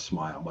lot of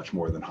SMILE, much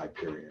more than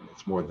Hyperion.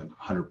 It's more than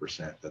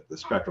 100% that the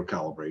spectral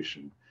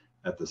calibration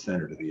at the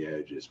center to the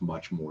edge is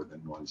much more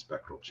than one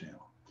spectral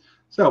channel.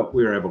 So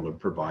we were able to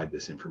provide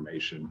this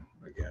information,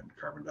 again,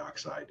 carbon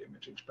dioxide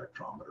imaging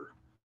spectrometer.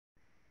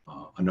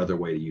 Another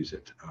way to use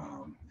it,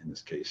 in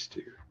this case,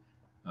 to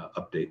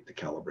update the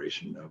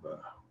calibration of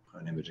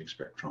an imaging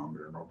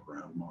spectrometer in orbit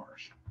around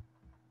Mars.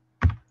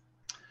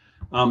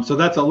 So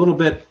that's a little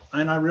bit,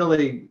 and I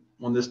really,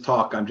 on this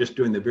talk, I'm just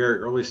doing the very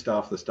early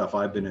stuff, the stuff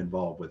I've been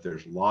involved with.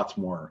 There's lots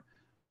more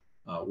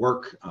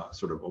work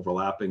sort of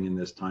overlapping in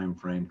this time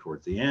frame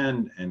towards the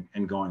end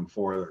and going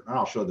forward. And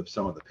I'll show them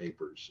some of the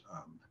papers.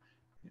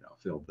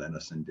 Phil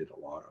Dennison did a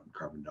lot on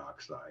carbon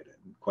dioxide,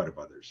 and quite a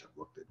few others have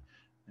looked at,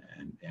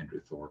 and Andrew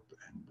Thorpe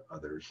and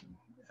others, and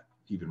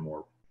even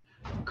more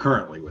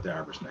currently with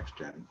AVIRIS Next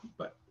Gen.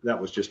 But that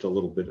was just a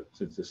little bit,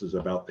 since this is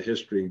about the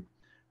history,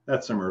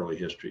 that's some early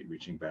history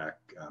reaching back,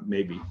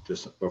 maybe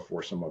just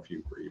before some of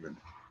you were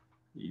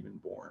even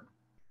born.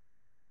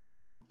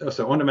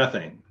 So on to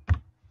methane.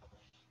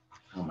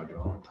 How am I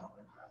doing on time?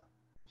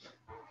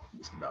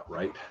 Just about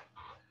right.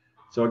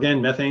 So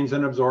again, methane's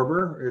an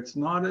absorber. It's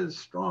not as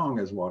strong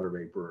as water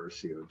vapor or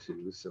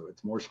CO2, so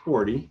it's more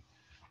sporty.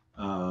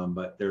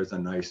 But there's a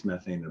nice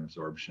methane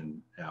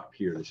absorption out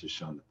here. This is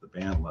shown at the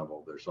band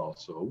level. There's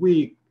also a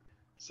weak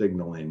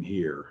signal in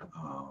here,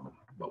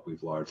 but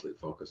we've largely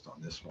focused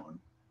on this one.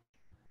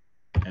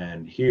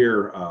 And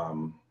here,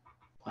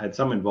 I had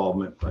some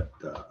involvement, but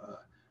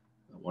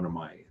one of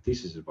my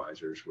thesis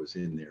advisors was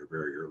in there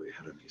very early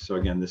ahead of me. So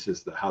again, this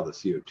is how the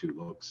CO2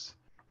 looks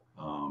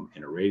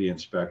in a radiant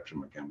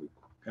spectrum. Again, we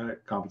got to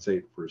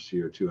compensate for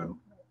CO2 and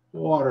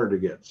water to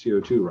get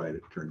CO2 right,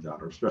 it turns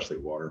out, or especially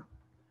water.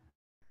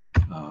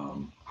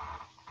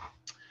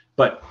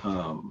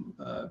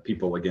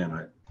 People, again,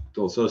 I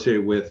still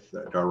associated with,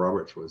 Dar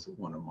Roberts was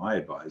one of my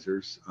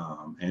advisors.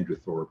 Andrew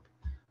Thorpe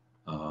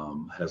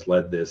has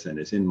led this and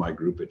is in my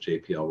group at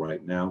JPL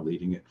right now,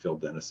 leading it. Phil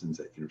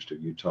Dennison's at University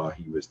of Utah.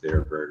 He was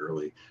there very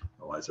early.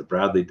 Eliza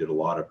Bradley did a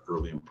lot of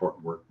early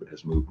important work, but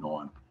has moved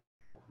on.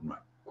 I'm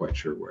not quite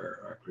sure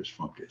where Chris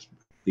Funk is.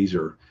 These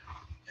are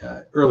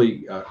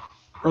early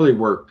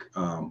work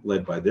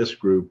led by this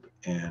group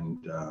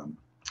and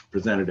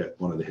presented at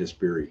one of the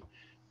HISPERI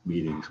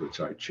meetings, which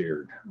I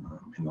chaired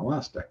in the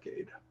last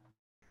decade.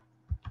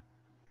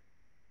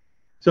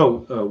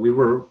 So we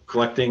were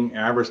collecting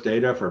AVIRIS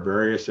data for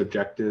various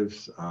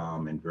objectives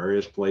in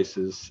various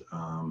places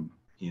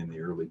in the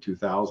early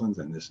 2000s,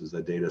 and this is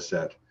a data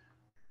set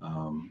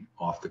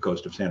off the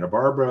coast of Santa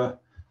Barbara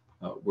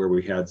where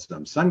we had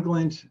some sun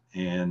glint,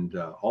 and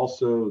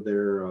also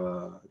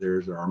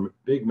there's our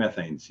big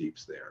methane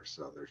seeps there.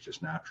 So there's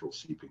just natural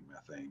seeping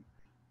methane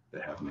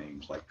that have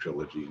names like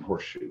Trilogy and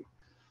Horseshoe.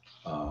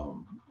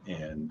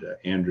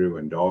 Andrew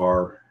and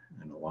Dar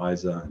and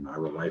Eliza and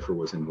Ira Leifer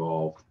was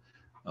involved.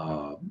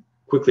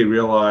 Quickly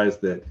realized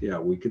that, yeah,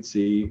 we could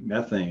see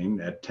methane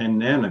at 10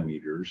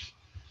 nanometers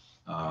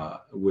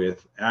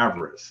with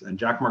AVIRIS. And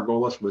Jack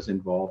Margolis was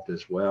involved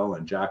as well.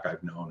 And Jack,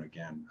 I've known,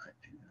 again, I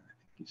think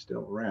he's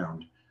still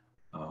around,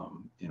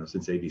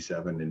 since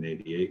 87 and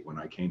 88 when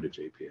I came to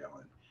JPL.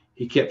 And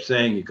he kept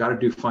saying, you got to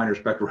do finer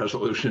spectral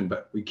resolution,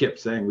 but we kept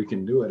saying we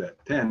can do it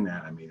at 10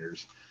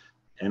 nanometers.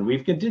 And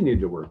we've continued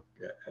to work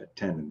at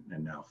 10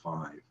 and now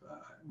 5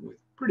 with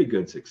pretty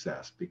good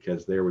success,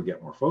 because there we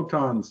get more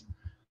photons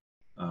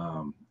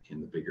in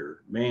the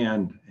bigger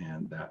band,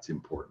 and that's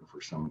important for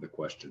some of the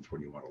questions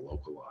when you want to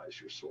localize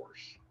your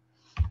source.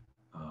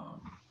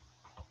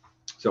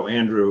 So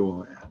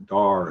Andrew and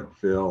Dar and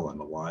Phil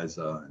and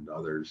Eliza and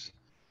others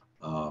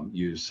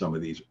used some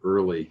of these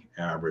early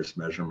AVIRIS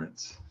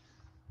measurements.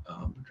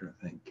 I'm trying to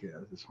think,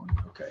 this one,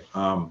 okay.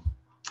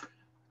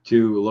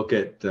 To look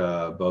at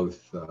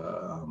both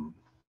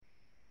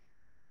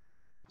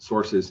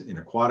sources in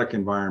aquatic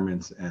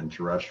environments and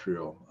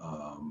terrestrial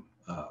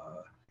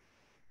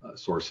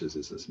sources.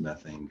 Is this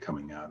methane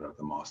coming out of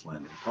the Moss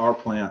Landing power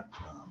plant?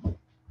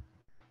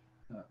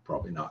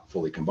 Probably not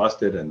fully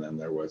combusted, and then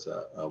there was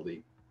a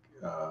leak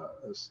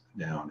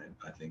down in,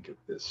 I think, at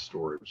this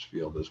storage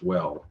field as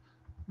well.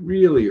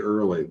 Really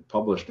early,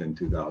 published in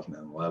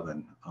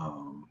 2011,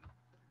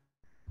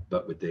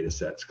 but with data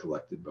sets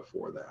collected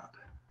before that.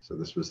 So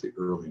this was the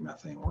early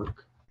methane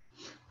work.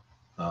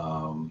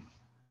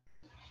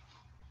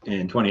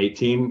 In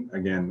 2018,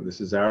 again, this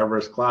is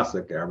AVIRIS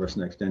Classic. AVIRIS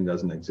Next Gen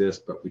doesn't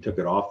exist, but we took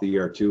it off the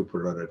ER2,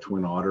 put it on a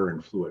Twin Otter,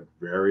 and flew it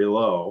very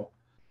low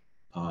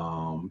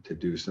to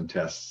do some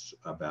tests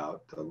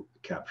about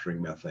capturing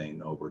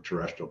methane over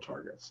terrestrial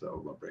targets.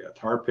 So La Brea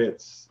tar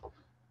pits,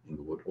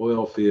 Inglewood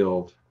oil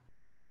field.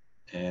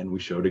 And we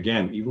showed,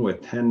 again, even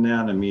with 10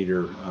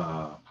 nanometer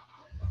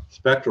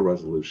spectral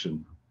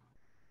resolution,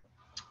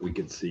 we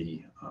could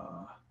see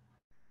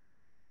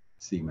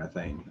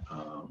methane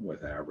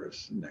with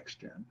AVIRIS Next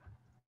Gen.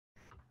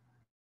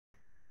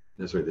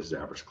 This is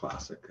AVIRIS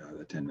Classic,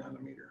 the 10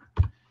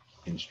 nanometer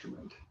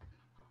instrument.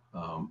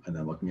 And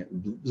then looking at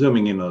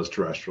zooming in those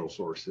terrestrial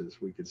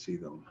sources, we could see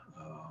them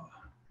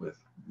with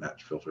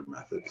match filter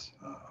methods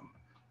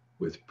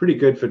with pretty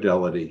good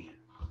fidelity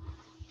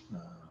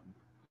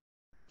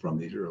from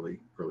these early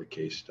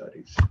case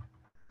studies.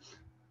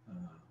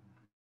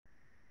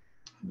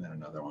 And then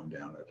another one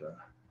down at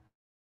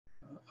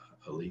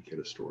a leak at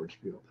a storage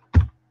field.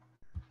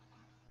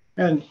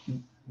 And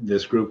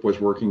this group was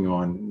working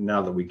on,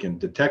 now that we can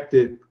detect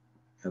it,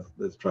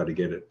 let's try to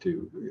get it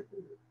to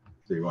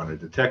So you want to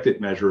detect it,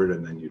 measure it,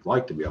 and then you'd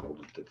like to be able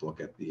to look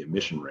at the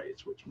emission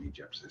rates, which means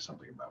you have to say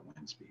something about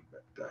wind speed,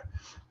 but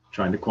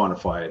trying to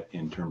quantify it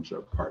in terms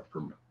of parts per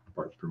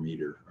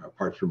meter,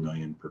 parts per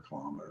million per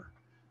kilometer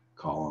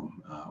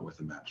column with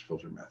a matched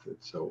filter method.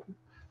 So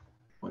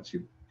once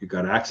you've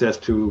got access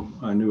to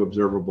a new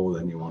observable,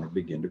 then you want to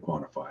begin to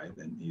quantify it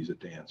and use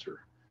it to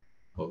answer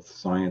both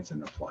science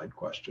and applied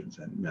questions.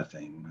 And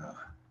methane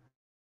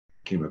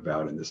came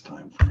about in this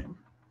time frame.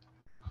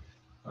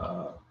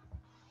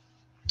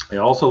 I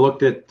also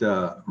looked at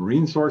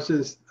marine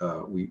sources.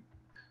 We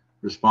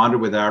responded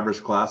with AVIRIS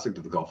Classic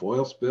to the Gulf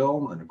oil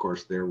spill. And of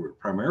course, there we're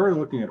primarily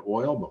looking at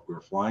oil, but we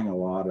were flying a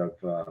lot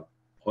of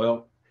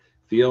oil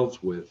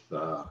fields with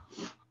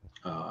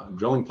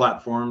drilling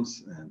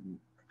platforms and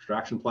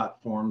extraction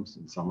platforms,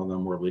 and some of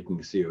them were leaking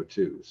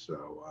CO2.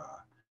 So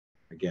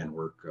again,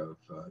 work of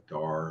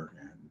Dar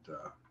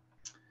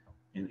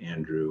and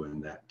Andrew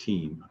and that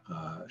team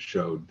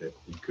showed that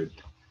we could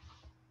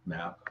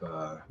map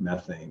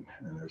methane,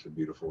 and there's a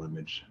beautiful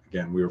image.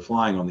 Again, we were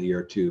flying on the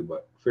ER2,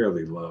 but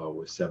fairly low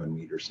with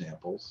 7-meter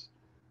samples,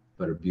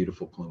 but a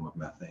beautiful plume of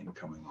methane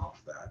coming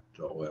off that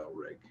oil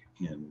rig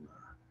in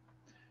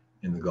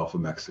the Gulf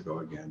of Mexico,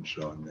 again,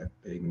 showing that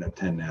even at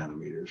 10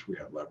 nanometers, we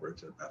have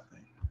leverage at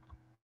methane.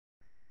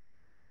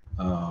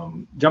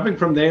 Jumping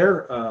from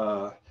there,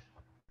 a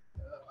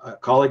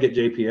colleague at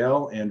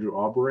JPL, Andrew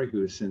Aubrey,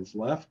 who has since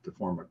left to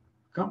form a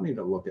company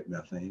to look at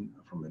methane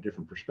from a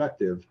different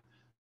perspective,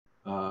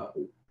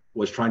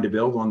 was trying to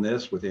build on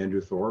this with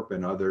Andrew Thorpe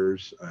and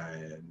others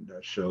and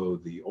show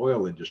the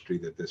oil industry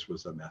that this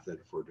was a method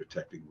for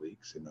detecting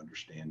leaks and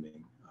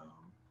understanding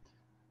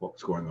what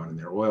was going on in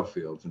their oil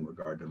fields in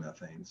regard to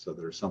methane. So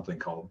there's something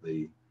called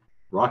the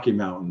Rocky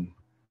Mountain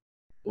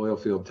Oil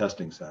Field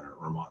Testing Center,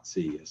 or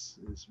MOTC is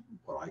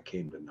what I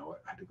came to know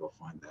it. I had to go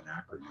find that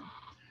acronym.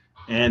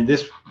 And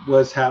this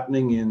was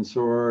happening in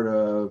sort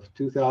of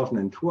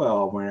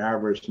 2012 when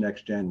AVIRIS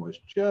Next Gen was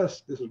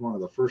this is one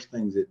of the first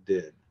things it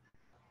did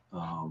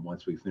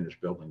once we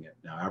finished building it.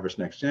 Now, AVIRIS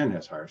Next Gen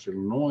has higher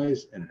signal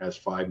noise and it has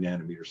 5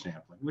 nanometer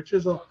sampling, which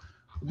is a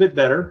bit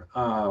better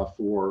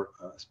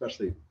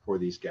especially for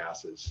these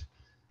gases,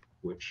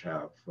 which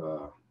have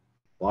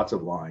lots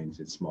of lines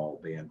in small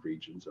band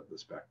regions of the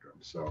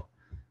spectrum. So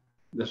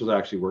this was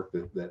actually work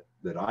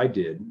that I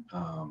did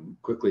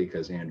quickly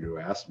because Andrew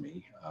asked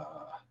me,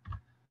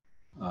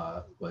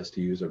 was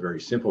to use a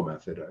very simple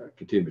method, a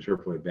continuous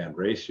interpolated band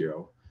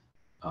ratio,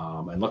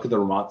 and look at the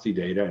MOTC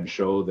data and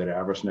show that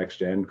AVIRIS Next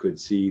Gen could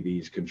see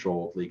these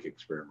controlled leak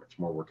experiments.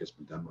 More work has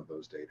been done with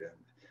those data,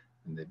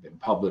 and they've been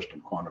published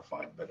and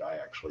quantified, but I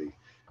actually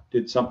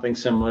did something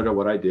similar to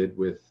what I did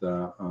with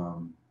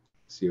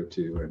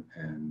CO2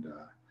 and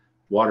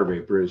water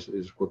vapor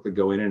is quickly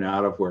go in and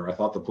out of where I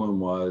thought the plume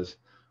was,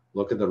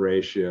 look at the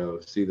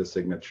ratio, see the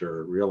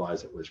signature,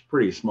 realize it was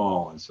pretty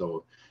small, and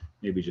so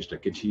maybe just a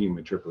continuum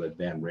interpolated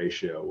band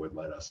ratio would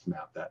let us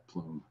map that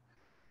plume.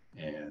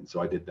 And so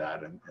I did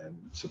that and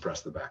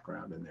suppressed the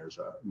background, and there's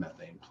a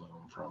methane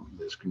plume from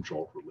this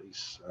controlled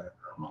release, or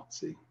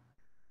MOTC.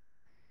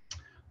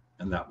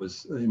 And that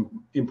was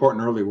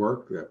important early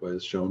work that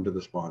was shown to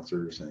the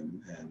sponsors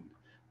and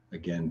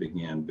again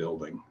began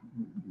building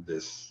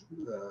this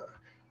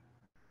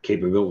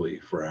capability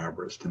for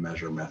AVIRIS to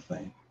measure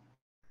methane.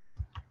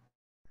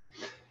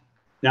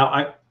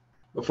 Now,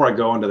 before I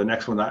go on to the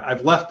next one,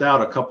 I've left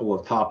out a couple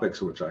of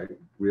topics which I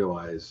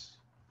realize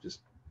just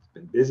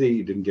been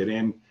busy, didn't get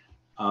in.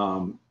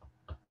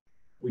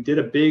 We did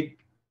a big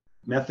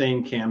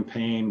methane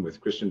campaign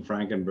with Christian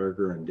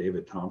Frankenberger and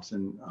David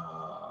Thompson,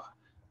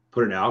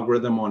 put an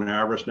algorithm on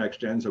AVIRIS Next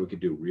Gen so we could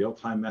do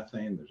real-time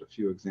methane. There's a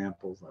few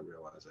examples I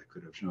realize I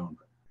could have shown,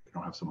 but we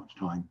don't have so much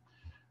time.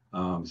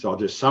 So I'll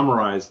just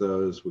summarize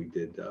those. We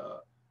did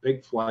a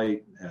big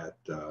flight at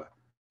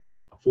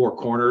 4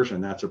 Corners,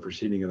 and that's a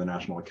proceeding of the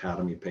National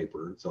Academy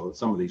paper. So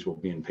some of these will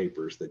be in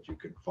papers that you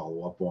could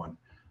follow up on.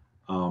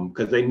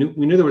 Because we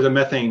knew there was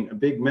a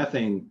big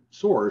methane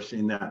source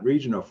in that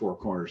region of 4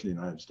 Corners in the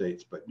United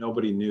States, but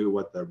nobody knew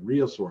what the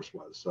real source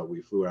was. So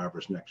we flew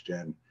AVIRIS Next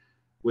Gen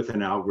with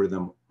an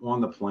algorithm on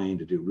the plane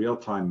to do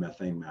real-time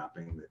methane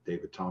mapping that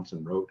David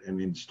Thompson wrote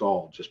and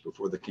installed just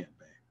before the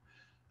campaign.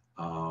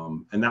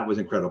 And that was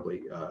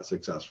incredibly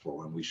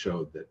successful. And we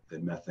showed that the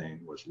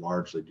methane was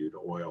largely due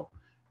to oil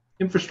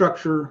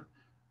infrastructure,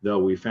 though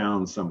we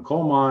found some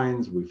coal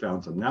mines, we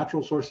found some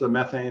natural sources of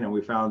methane, and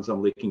we found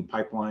some leaking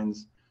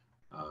pipelines.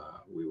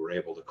 We were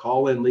able to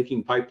call in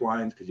leaking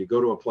pipelines because you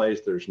go to a place,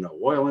 there's no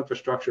oil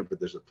infrastructure, but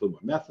there's a plume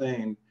of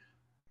methane.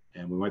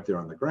 And we went there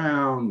on the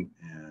ground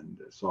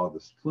and saw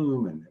this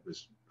plume, and it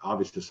was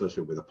obviously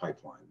associated with a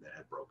pipeline that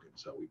had broken.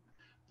 So we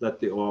let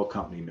the oil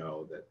company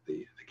know that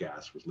the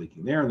gas was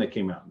leaking there, and they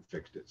came out and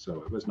fixed it.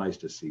 So it was nice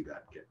to see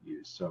that get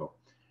used. So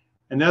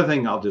another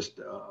thing I'll just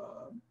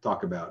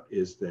talk about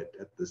is that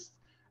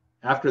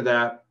after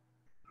that,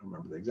 I don't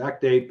remember the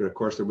exact date, but of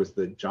course there was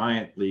the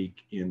giant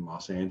leak in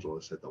Los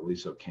Angeles at the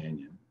Aliso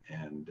Canyon.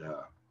 And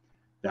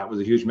that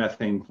was a huge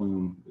methane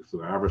plume. We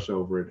flew AVIRIS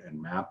over it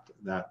and mapped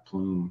that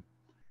plume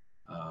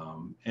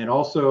And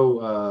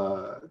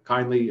also,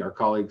 kindly, our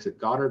colleagues at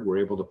Goddard were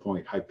able to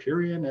point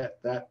Hyperion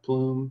at that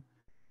plume,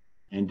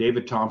 and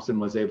David Thompson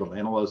was able to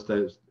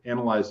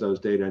analyze those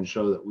data and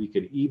show that we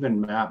could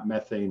even map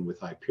methane with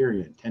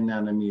Hyperion, 10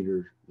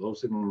 nanometers, low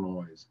signal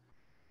noise,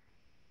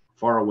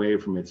 far away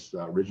from its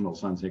original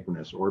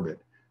sun-synchronous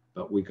orbit.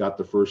 But we got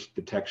the first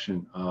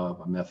detection of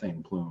a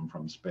methane plume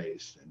from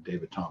space, and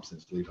David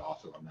Thompson's lead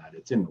author on that.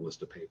 It's in the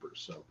list of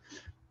papers. So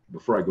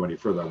before I go any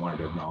further, I wanted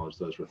to acknowledge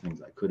those were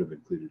things I could have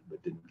included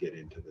but didn't get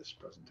into this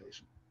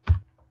presentation.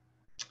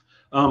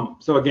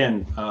 So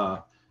again,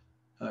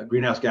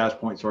 greenhouse gas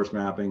point source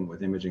mapping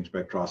with imaging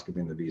spectroscopy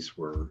in the beasts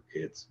were,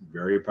 it's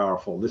very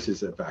powerful. This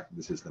is, in fact,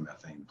 this is the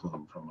methane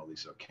plume from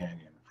Aliso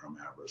Canyon from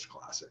AVIRIS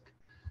Classic.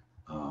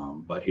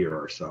 But here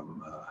are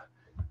some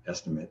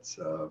estimates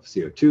of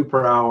CO2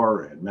 per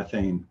hour and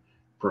methane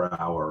per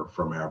hour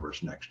from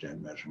AVIRIS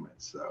next-gen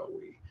measurements. So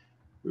we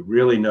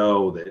really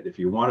know that if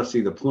you want to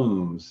see the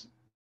plumes,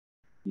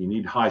 you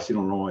need high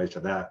signal noise. To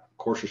that,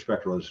 coarser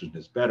spectral resolution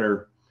is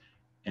better,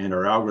 and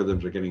our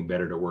algorithms are getting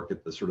better to work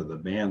at the sort of the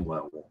band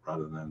level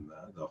rather than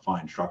the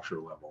fine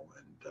structure level.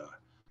 And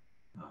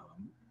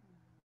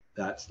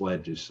that's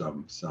led to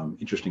some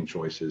interesting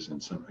choices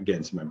and some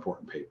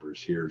important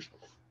papers. Here's,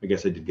 I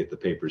guess I did get the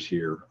papers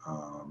here.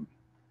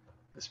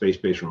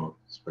 Space-based remote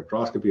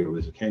spectroscopy of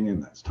Aliso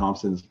Canyon. That's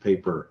Thompson's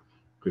paper.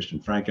 Christian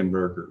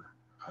Frankenberg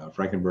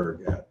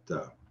at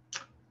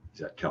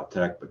he's at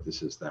Caltech, but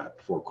this is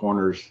that Four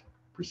Corners,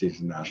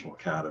 Precision National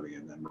Academy,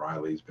 and then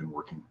Riley's been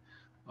working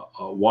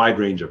a wide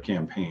range of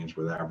campaigns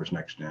with AVIRIS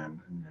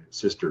Next-Gen and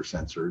sister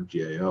sensor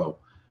GAO,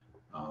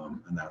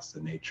 and that's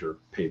the Nature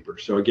paper.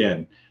 So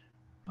again,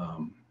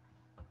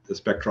 the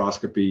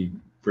spectroscopy,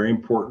 very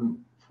important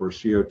for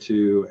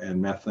CO2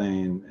 and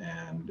methane,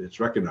 and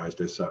it's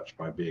recognized as such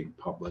by being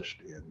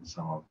published in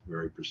some of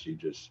very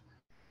prestigious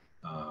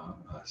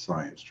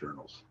science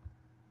journals.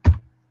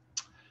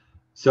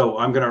 So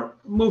I'm going to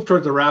move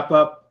towards a wrap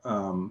up.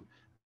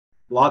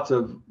 Lots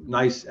of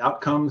nice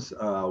outcomes.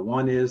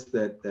 One is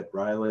that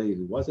Riley,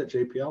 who was at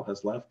JPL,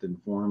 has left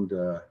and formed,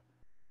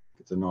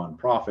 it's a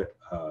nonprofit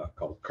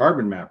called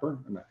Carbon Mapper,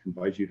 and I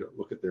invite you to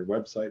look at their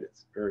website.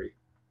 It's very,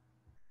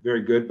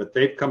 very good, but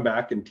they've come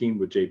back and teamed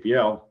with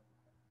JPL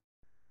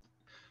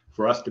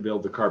for us to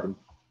build the Carbon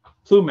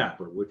Plume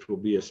Mapper, which will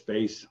be a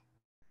space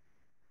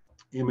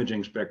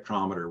imaging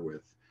spectrometer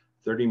with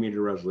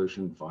 30-meter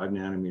resolution, 5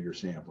 nanometer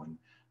sampling,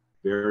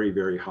 very,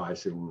 very high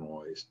signal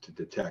noise to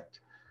detect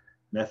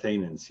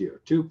methane and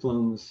CO2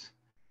 plumes.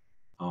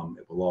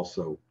 It will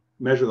also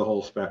measure the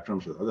whole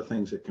spectrum. So other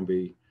things that can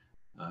be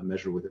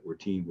measured with it. We're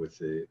teamed with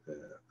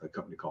a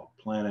company called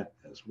Planet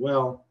as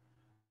well.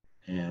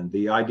 And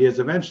the idea is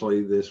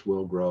eventually this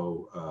will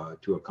grow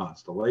to a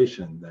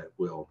constellation that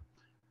will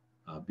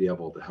be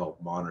able to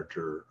help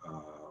monitor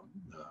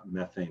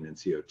methane and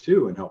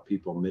CO2 and help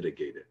people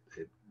mitigate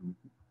it.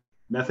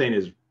 Methane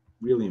is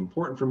really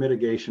important for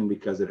mitigation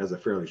because it has a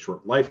fairly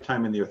short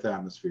lifetime in the Earth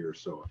atmosphere.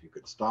 So if you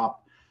could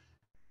stop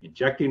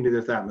injecting into the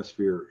Earth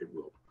atmosphere, it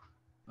will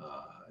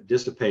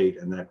dissipate,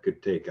 and that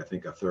could take, I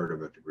think, 1/3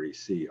 of a degree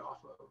C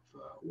off of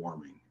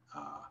warming,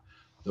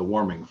 the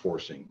warming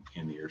forcing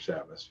in the Earth's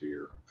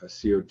atmosphere.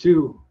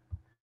 CO2,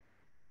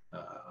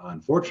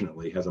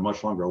 unfortunately, has a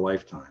much longer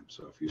lifetime.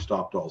 So if you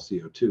stopped all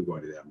CO2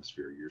 going to the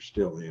atmosphere, you're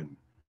still in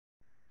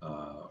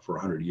for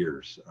 100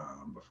 years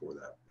before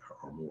that,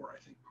 or more, I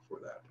think, before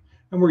that.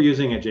 And we're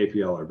using at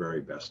JPL our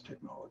very best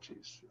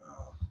technologies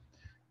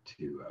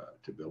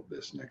to build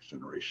this next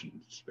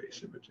generation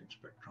space imaging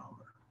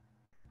spectrometer.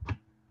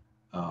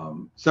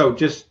 So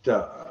just,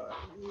 I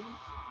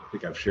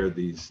think I've shared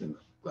these and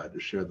glad to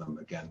share them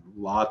again.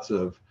 Lots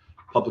of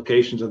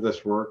publications of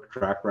this work,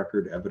 track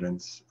record,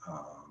 evidence.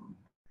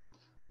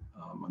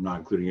 I'm not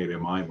including any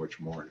of mine, which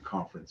are more in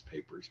conference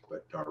papers,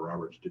 but Dr.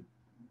 Roberts did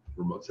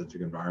remote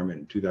sensing environment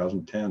in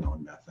 2010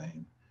 on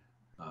methane.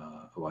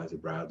 Eliza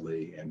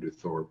Bradley, Andrew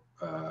Thorpe,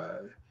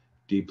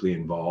 deeply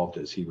involved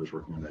as he was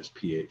working on his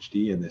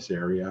PhD in this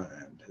area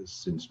and has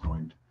since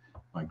joined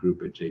my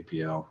group at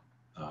JPL.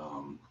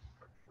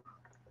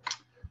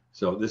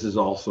 So this is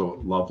also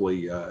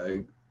lovely.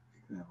 I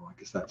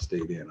guess that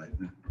stayed in.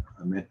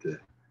 I meant to.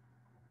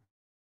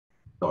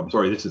 So I'm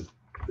sorry. This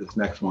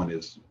next one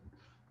is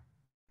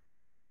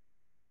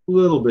a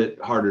little bit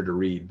harder to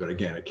read, but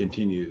again, it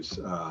continues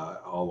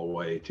all the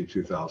way to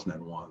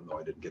 2001. Though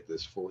I didn't get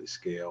this fully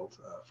scaled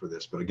for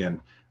this, but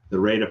again, the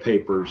rate of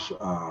papers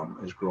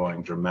is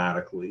growing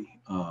dramatically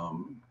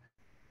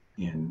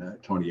in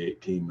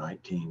 2018,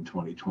 19,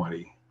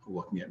 2020,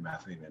 looking at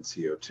methane and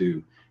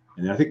CO2.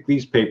 And I think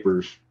these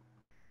papers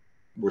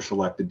were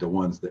selected to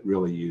ones that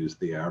really use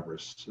the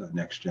AVIRIS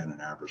Next-Gen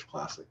and AVIRIS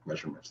Classic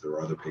measurements. There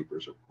are other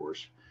papers, of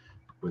course,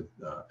 with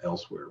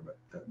elsewhere, but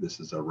this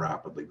is a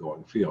rapidly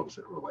growing field as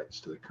it relates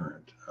to the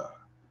current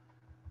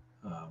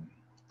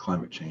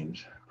climate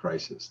change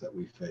crisis that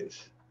we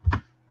face.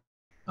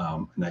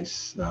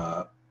 Nice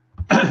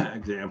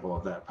example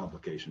of that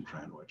publication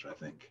trend, which I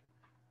think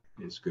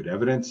is good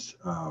evidence.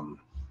 A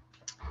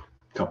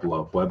couple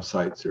of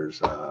websites.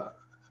 There's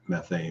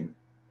Methane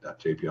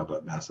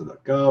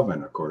www.jpl.nasa.gov,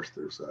 and of course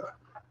there's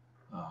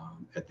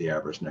at the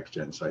AVIRIS Next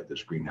Gen site,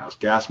 there's greenhouse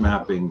gas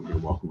mapping. You're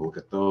welcome to look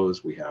at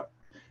those. We have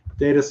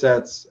data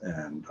sets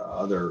and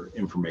other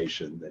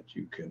information that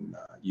you can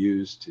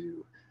use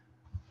to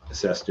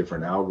assess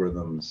different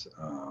algorithms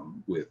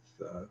with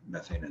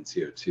methane and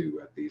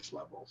CO2 at these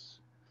levels.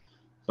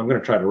 So I'm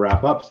going to try to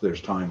wrap up so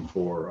there's time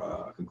for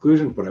a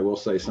conclusion, but I will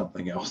say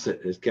something else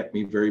that has kept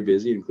me very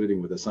busy,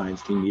 including with a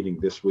science team meeting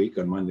this week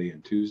on Monday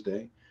and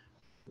Tuesday.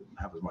 Didn't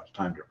have as much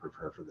time to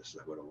prepare for this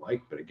as I would have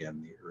liked, but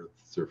again, the Earth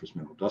Surface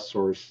Mineral Dust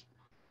Source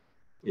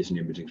is an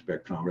imaging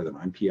spectrometer that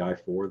I'm PI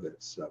for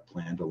that's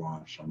planned to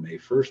launch on May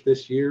 1st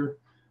this year.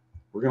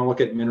 We're going to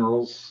look at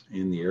minerals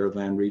in the arid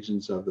land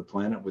regions of the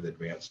planet with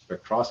advanced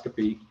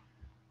spectroscopy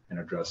and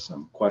address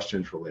some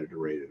questions related to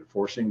radiative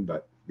forcing,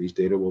 but these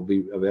data will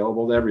be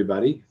available to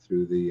everybody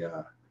through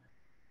the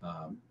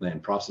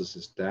land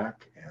processes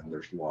stack, and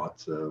there's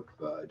lots of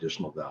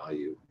additional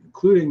value,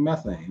 including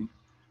methane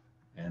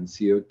and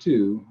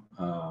CO2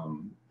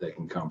 that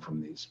can come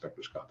from these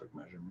spectroscopic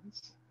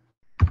measurements.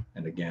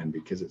 And again,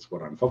 because it's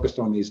what I'm focused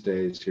on these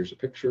days, here's a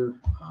picture.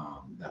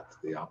 That's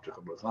the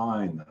optical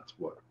design. That's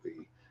what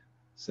we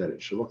said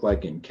it should look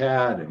like in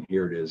CAD, and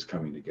here it is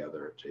coming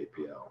together at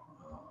JPL.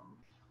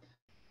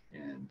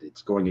 And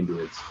it's going into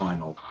its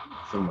final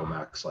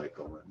thermal-vac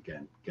cycle, and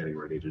again, getting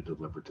ready to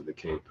deliver to the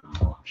Cape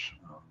and launch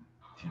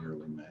in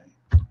early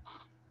May.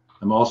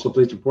 I'm also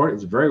pleased to report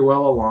it's very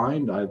well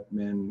aligned. I've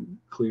been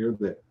clear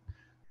that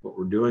what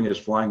we're doing is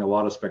flying a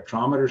lot of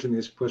spectrometers in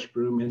these push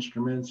broom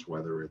instruments,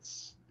 whether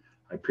it's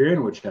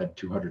Hyperion, which had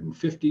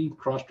 250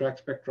 cross-track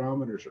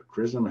spectrometers, or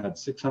CRISM had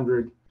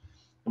 600.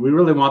 And we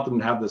really want them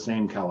to have the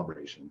same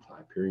calibration.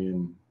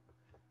 Hyperion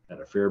had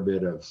a fair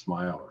bit of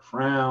smile or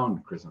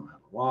frown, CRISM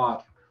had a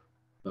lot,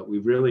 but we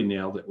really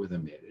nailed it with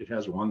EMIT. It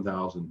has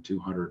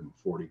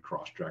 1,240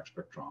 cross-track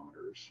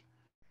spectrometers,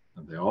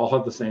 and they all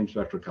have the same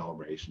spectral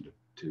calibration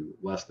to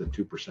less than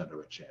 2% of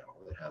a channel.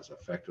 It has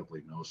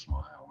effectively no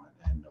smile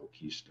and no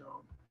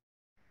keystone.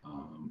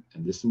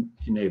 And this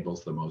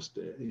enables the most,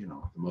 the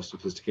most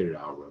sophisticated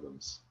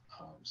algorithms.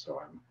 So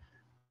I'm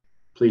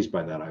pleased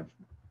by that. I've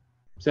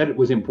said it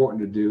was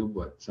important to do,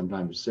 but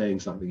sometimes saying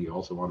something, you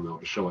also want to be able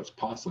to show it's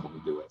possible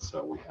to do it.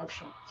 So we have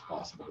shown it's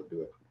possible to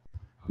do it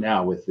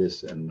now with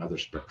this and another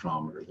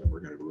spectrometer that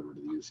we're going to deliver to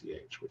the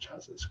UCH, which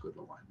has this good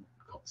alignment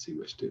called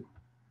CWIS2.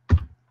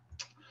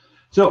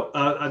 So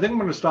I think I'm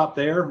going to stop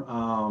there.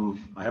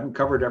 I haven't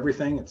covered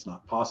everything. It's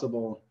not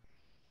possible.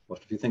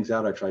 Left a few things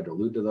out. I tried to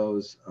allude to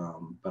those,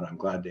 but I'm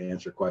glad to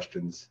answer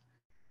questions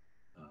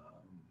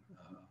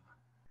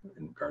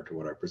in regard to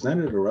what I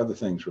presented or other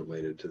things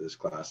related to this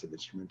class of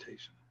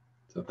instrumentation.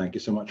 So thank you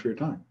so much for your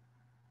time.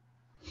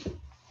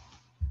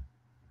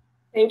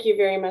 Thank you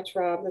very much,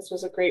 Rob. This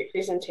was a great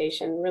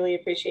presentation. Really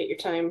appreciate your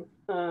time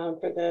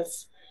for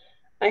this.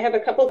 I have a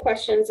couple of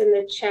questions in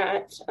the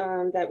chat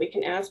that we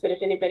can ask, but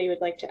if anybody would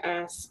like to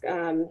ask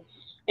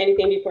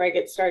anything before I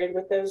get started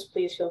with those,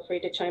 please feel free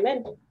to chime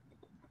in.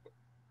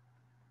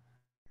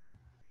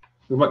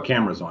 We've got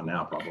cameras on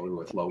now, probably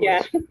with low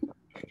Yeah.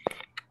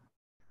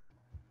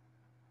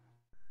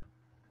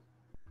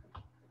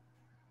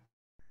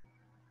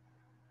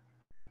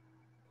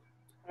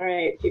 All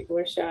right, people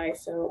are shy,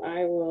 so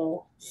I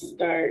will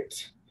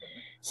start.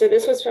 So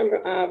this was from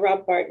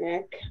Rob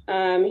Bartnick.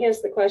 He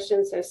has the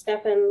question, so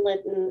Stefan,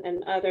 Linton,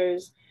 and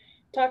others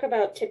talk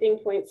about tipping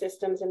point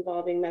systems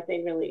involving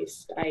methane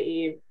release,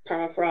 i.e.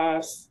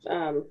 permafrost,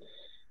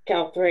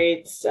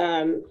 calthrates,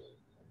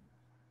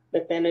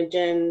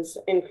 methanogens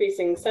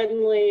increasing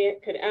suddenly.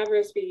 Could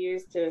AVIRIS be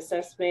used to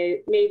assess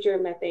major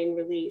methane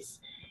release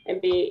and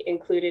be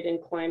included in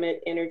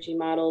climate energy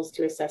models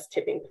to assess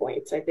tipping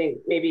points? I think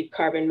maybe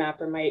Carbon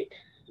Mapper might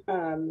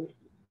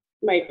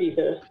be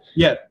the...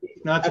 Yeah,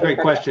 no, that's a great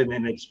question,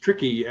 and it's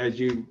tricky. As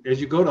you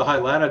go to high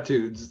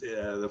latitudes,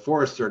 the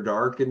forests are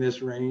dark in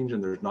this range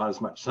and there's not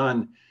as much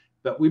sun.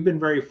 But we've been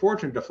very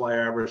fortunate to fly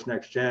AVIRIS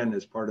Next Gen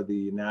as part of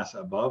the NASA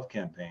Above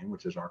campaign,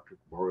 which is Arctic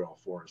Boreal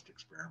Forest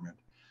Experiment.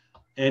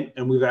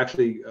 And we've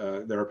actually,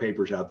 there are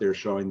papers out there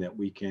showing that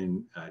we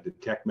can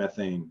detect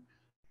methane,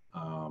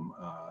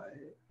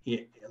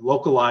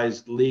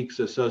 localized leaks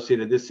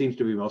associated. This seems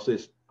to be mostly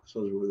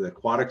associated with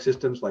aquatic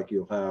systems, like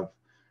you'll have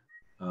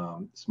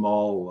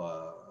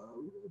small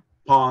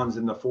ponds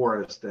in the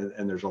forest,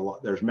 and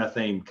there's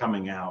methane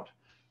coming out,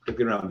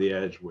 particularly around the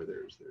edge where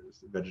there's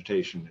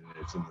vegetation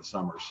and it's in the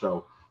summer.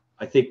 So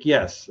I think,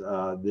 yes,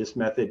 this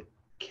method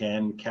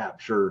can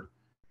capture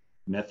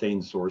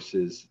methane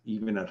sources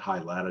even at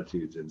high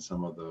latitudes in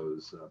some of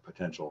those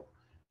potential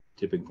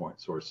tipping point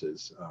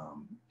sources.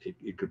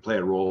 It could play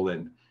a role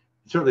in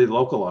certainly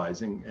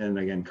localizing, and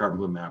again,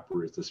 Carbon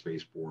Mapper is the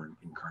spaceborne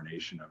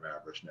incarnation of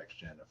AVIRIS Next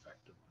Gen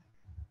effectively.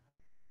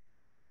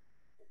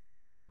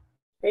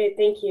 Great,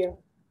 thank you.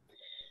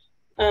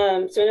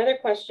 So another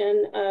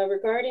question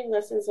regarding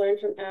lessons learned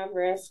from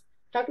AVIRIS,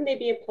 how can they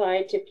be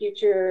applied to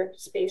future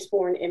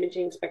spaceborne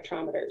imaging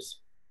spectrometers?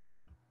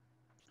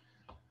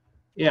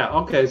 Yeah,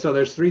 okay, so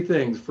there's three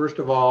things. First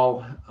of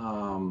all,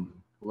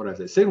 what I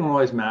say, signal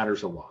noise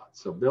matters a lot.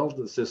 So build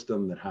a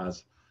system that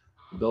has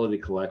ability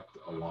to collect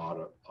a lot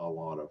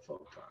of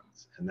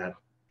photons, and that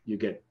you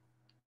get,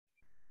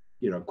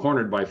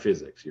 cornered by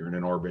physics. You're in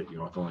an orbit,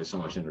 with only so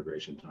much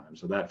integration time.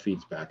 So that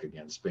feeds back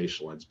again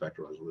spatial and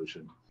spectral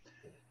resolution.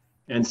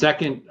 And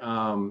second,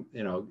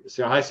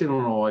 so high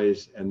signal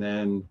noise, and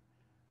then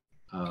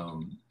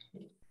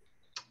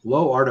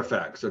low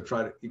artifacts. So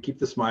try to keep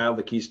the SMILE,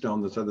 the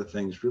Keystone, those other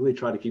things, really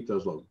try to keep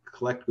those low,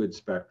 collect good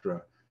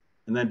spectra,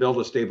 and then build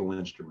a stable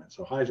instrument.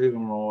 So high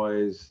signal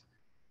noise,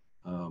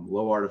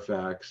 low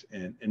artifacts,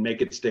 and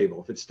make it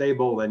stable. If it's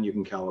stable, then you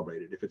can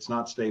calibrate it. If it's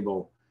not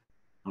stable,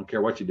 I don't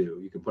care what you do.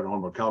 You can put an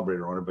onboard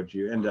calibrator on it, but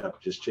you end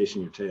up just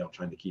chasing your tail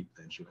trying to keep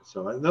the instrument.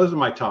 So those are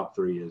my top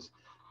three: is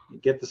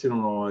get the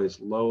signal noise,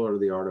 lower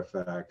the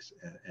artifacts,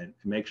 and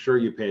make sure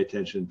you pay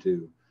attention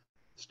to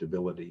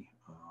stability.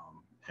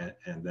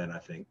 And then I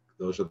think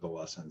those are the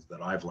lessons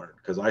that I've learned,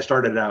 because I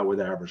started out with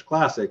AVIRIS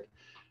Classic,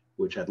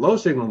 which had low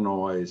signal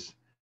noise,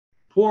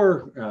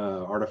 poor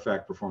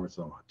artifact performance,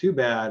 though not too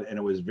bad, and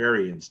it was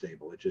very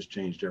unstable. It just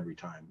changed every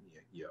time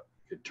you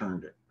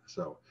turned it.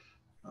 So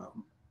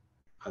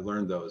I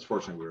learned those.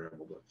 Fortunately, we were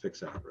able to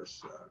fix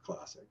AVIRIS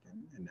Classic,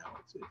 and now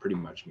it pretty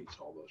much meets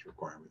all those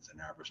requirements, and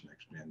AVIRIS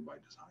Next Gen by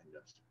design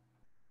does.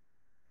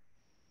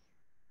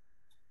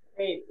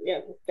 Great. Yeah,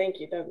 thank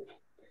you.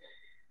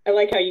 I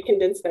like how you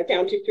condensed that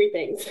down to three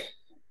things.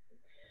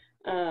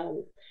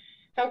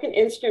 How can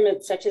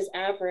instruments such as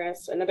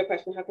AVIRIS, another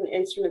question, how can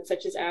instruments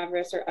such as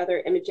AVIRIS or other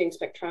imaging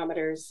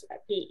spectrometers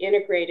be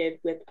integrated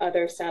with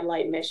other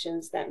satellite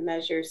missions that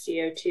measure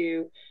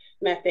CO2,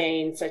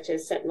 methane, such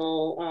as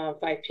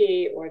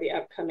Sentinel-5P or the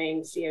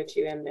upcoming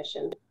CO2M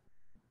mission?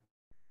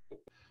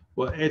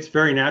 Well, it's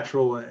very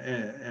natural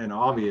and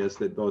obvious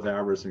that both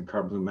AVIRIS and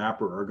Carbon Blue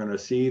Mapper are going to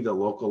see the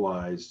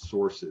localized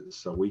sources.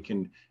 So we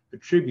can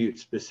attribute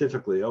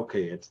specifically,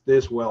 okay, it's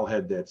this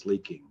wellhead that's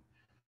leaking.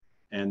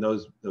 And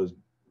those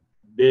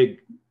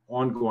big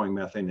ongoing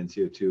methane and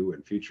CO2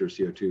 and future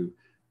CO2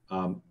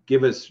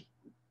 give us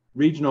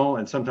regional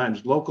and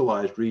sometimes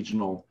localized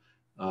regional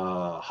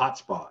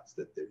hotspots.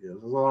 That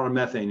there's a lot of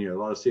methane here, a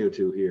lot of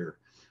CO2 here.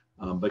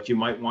 But you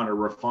might want to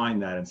refine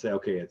that and say,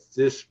 okay, it's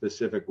this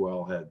specific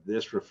wellhead,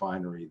 this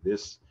refinery,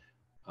 this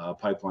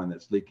pipeline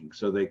that's leaking.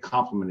 So they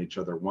complement each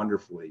other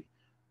wonderfully,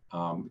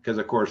 because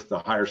of course the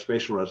higher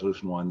spatial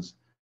resolution ones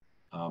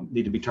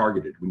need to be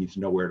targeted. We need to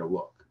know where to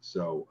look.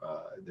 So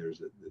there's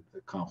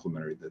the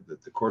complementary,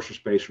 the coarser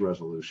spatial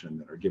resolution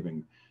that are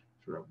giving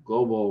sort of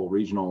global,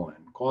 regional,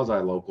 and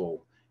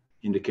quasi-local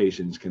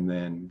indications can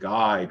then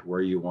guide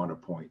where you want to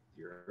point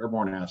your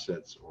airborne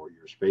assets or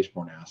your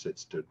spaceborne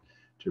assets to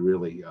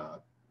really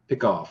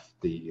pick off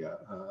the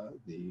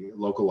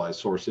localized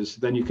sources,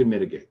 so then you can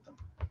mitigate them.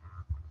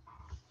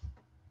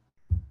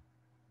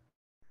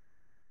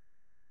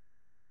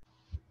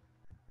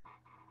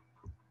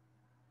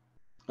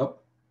 Oh,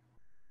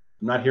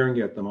 I'm not hearing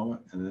you at the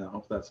moment, and I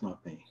hope that's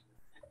not me.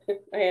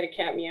 I had a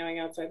cat meowing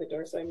outside the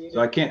door, so I muted. So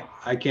I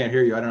can't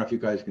hear you. I don't know if you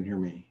guys can hear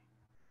me.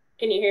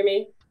 Can you hear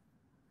me?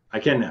 I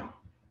can now.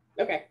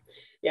 Okay.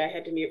 Yeah, I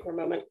had to mute for a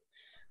moment.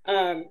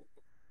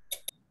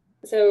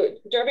 So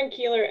Durbin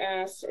Keeler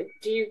asks,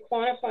 do you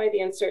quantify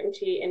the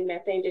uncertainty in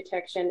methane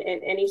detection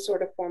in any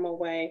sort of formal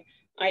way,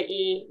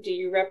 i.e., do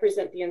you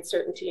represent the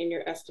uncertainty in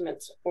your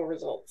estimates or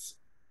results?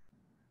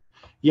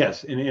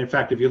 Yes, and in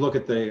fact, if you look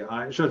at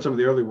I showed some of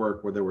the early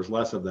work where there was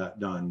less of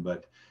that done,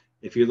 but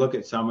if you look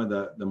at some of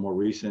the more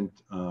recent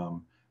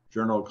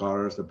journal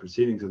articles, the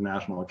Proceedings of the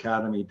National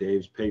Academy,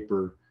 Dave's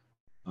paper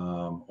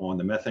on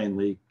the methane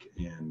leak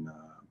in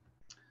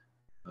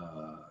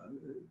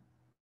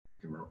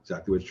I can't remember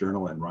exactly which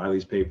journal, and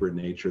Riley's paper in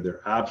Nature, they're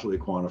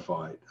absolutely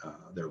quantified.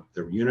 There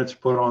are units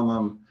put on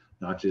them,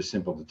 not just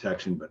simple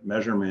detection, but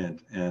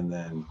measurement, and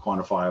then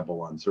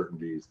quantifiable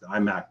uncertainties. The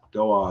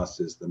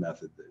IMAC-DOAS is the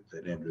method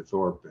that Andrew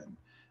Thorpe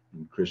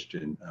and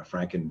Christian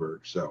Frankenberg.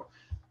 So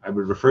I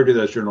would refer to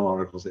those journal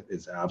articles that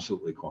it's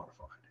absolutely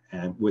quantified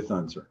and with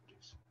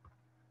uncertainties.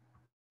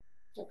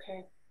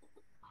 Okay.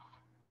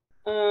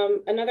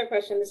 Another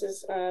question, this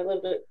is a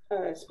little bit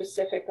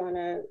specific on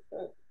a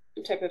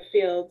type of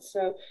field.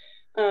 So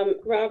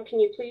Rob, can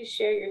you please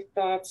share your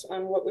thoughts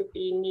on what would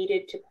be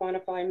needed to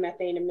quantify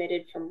methane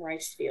emitted from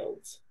rice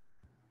fields?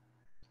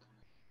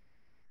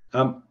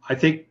 I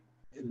think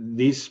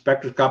these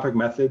spectroscopic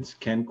methods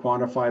can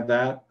quantify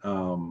that.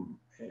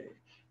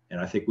 And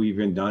I think we've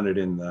even done it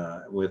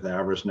with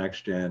AVIRIS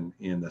Next Gen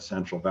in the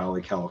Central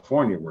Valley,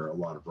 California, where a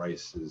lot of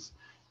rice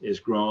is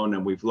grown.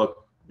 And we've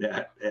looked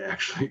at,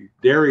 actually,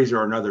 dairies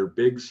are another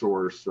big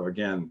source. So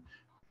again,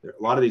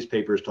 a lot of these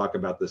papers talk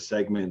about the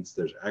segments.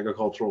 There's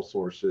agricultural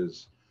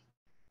sources,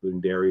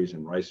 including dairies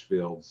and rice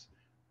fields.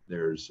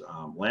 There's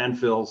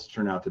landfills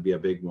turn out to be a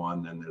big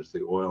one. And there's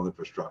the oil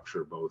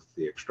infrastructure, both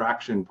the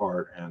extraction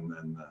part and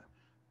then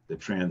the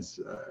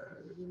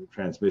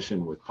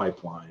transmission with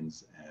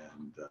pipelines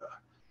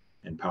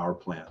and power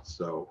plants.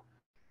 So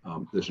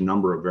there's a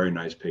number of very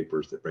nice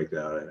papers that break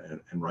that out,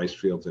 and rice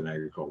fields and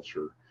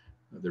agriculture.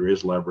 There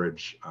is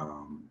leverage,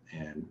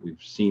 and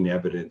we've seen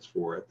evidence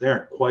for it. They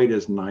aren't quite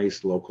as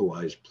nice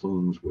localized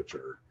plumes, which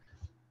are,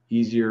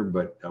 easier,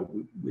 but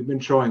we've been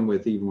showing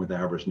even with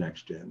AVIRIS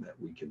Next Gen that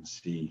we can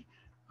see,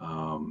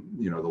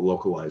 you know, the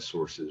localized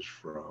sources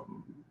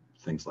from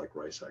things like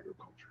rice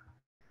agriculture.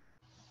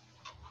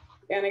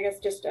 And I guess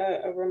just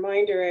a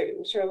reminder,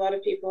 I'm sure a lot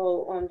of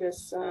people on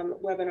this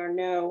webinar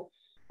know,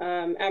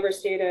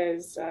 AVIRIS data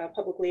is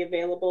publicly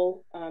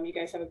available. You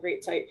guys have a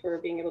great site for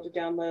being able to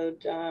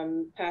download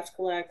past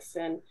collects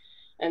and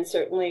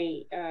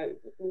certainly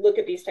look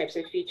at these types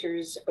of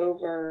features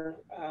over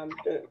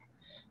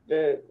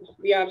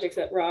the objects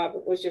that Rob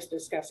was just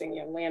discussing,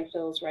 you know,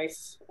 landfills,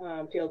 rice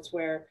fields,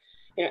 where,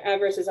 you know,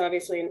 AVIRIS is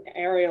obviously an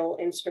aerial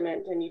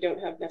instrument and you don't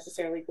have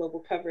necessarily global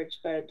coverage,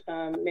 but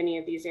many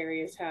of these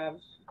areas have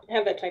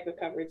that type of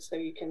coverage, so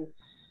you can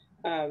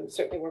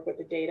certainly work with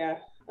the data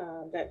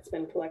that's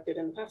been collected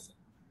in the past.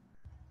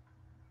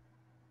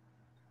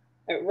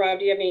 Rob,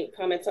 do you have any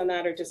comments on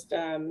that, or just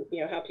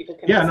you know, how people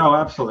can? Yeah, no,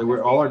 absolutely.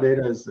 All our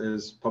data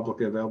is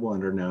publicly available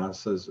under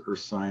NASA's Earth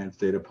Science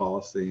Data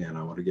Policy, and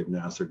I want to give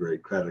NASA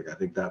great credit. I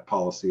think that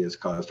policy has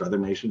caused other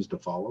nations to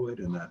follow it,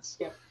 and that's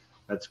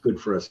good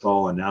for us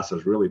all. And NASA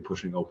is really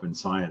pushing open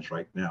science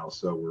right now,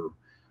 so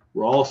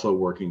we're also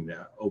working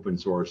to open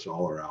source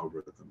all our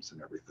algorithms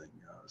and everything,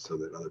 so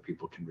that other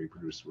people can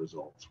reproduce the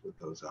results with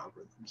those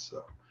algorithms.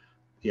 So,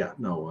 yeah,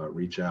 no,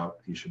 reach out.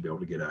 You should be able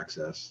to get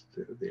access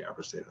to the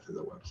AVIRIS data through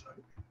the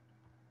website.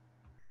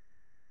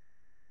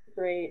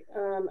 Great.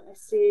 I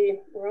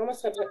see we're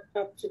almost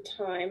up to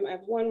time. I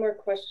have one more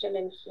question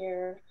in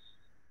here.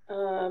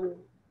 Can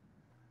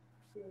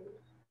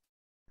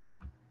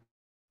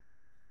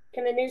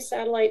the new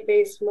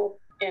satellite-based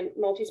and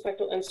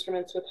multispectral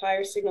instruments with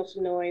higher signal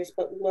to noise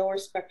but lower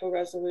spectral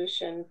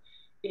resolution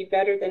be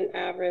better than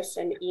AVIRIS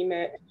and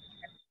EMIT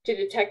to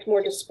detect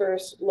more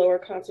dispersed, lower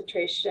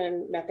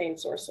concentration methane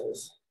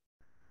sources?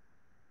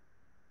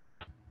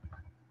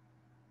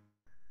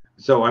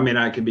 So, I mean,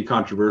 I can be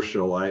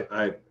controversial.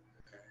 I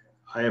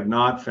have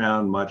not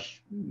found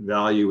much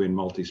value in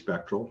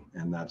multispectral,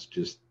 and that's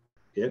just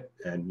it.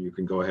 And you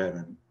can go ahead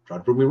and try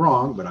to prove me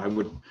wrong, but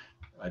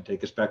I'd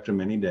take a spectrum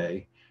any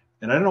day.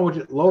 And I don't know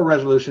what lower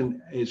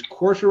resolution is,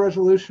 coarser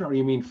resolution, or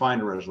you mean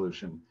finer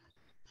resolution?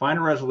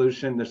 Finer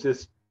resolution, there's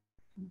this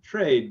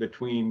trade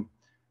between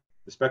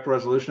the spectral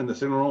resolution and the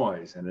signal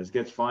noise. And as it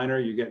gets finer,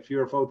 you get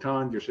fewer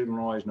photons, your signal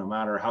noise, no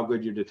matter how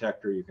good your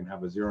detector, you can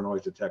have a zero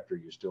noise detector,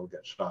 you still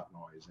get shot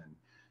noise.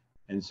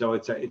 And so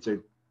it's a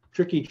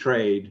tricky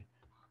trade.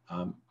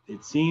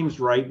 It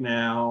seems right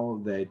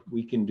now that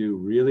we can do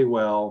really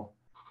well,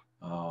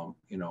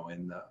 you know,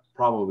 in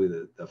probably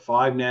the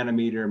 5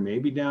 nanometer,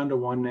 maybe down to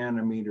 1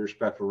 nanometer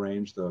spectral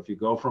range. Though if you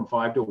go from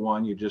 5 to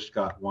 1, you just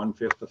got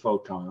 1/5 the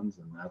photons,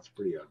 and that's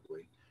pretty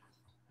ugly.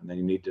 And then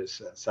you need to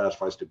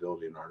satisfy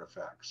stability and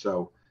artifacts.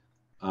 So,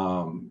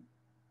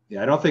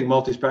 yeah, I don't think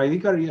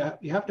multispectral.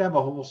 You have to have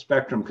a whole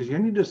spectrum, because you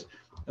need to.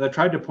 I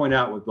tried to point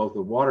out with both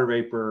the water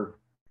vapor,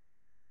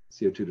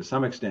 CO2 to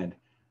some extent,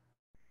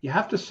 you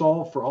have to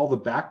solve for all the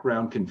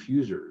background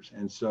confusers,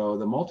 and so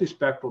the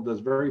multispectral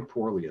does very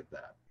poorly at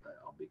that.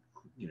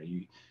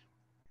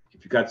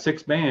 If you've got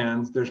 6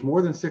 bands, there's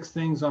more than 6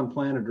 things on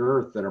planet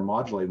Earth that are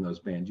modulating those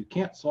bands. You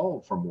can't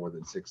solve for more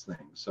than 6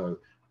 things. So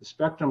the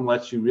spectrum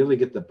lets you really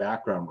get the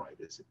background right.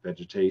 Is it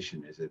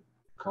vegetation? Is it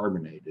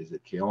carbonate? Is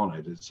it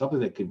kaolinite? Is it something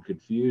that can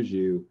confuse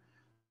you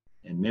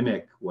and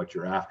mimic what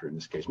you're after, in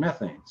this case,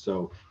 methane?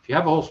 So if you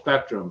have a whole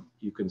spectrum,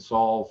 you can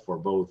solve for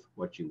both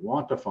what you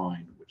want to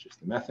find, which is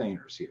the methane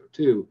or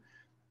CO2,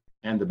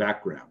 and the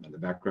background. And the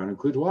background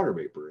includes water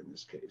vapor in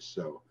this case.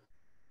 So,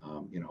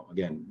 you know,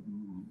 again,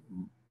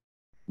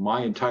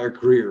 my entire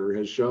career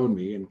has shown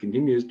me and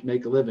continues to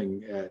make a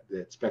living at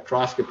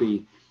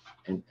spectroscopy,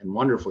 and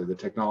wonderfully, the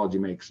technology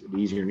makes it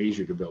easier and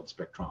easier to build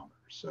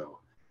spectrometers. So,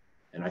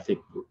 and I think,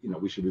 you know,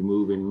 we should be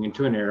moving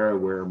into an era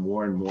where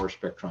more and more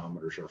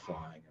spectrometers are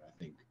flying. And I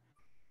think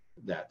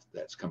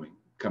that's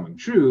coming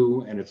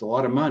true, and it's a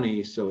lot of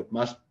money. So it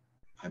must,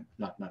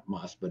 not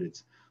must, but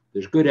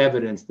there's good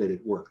evidence that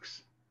it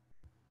works.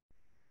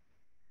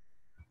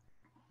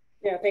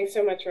 Yeah, thanks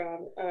so much,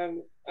 Rob.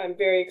 I'm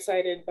very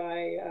excited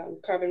by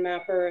Carbon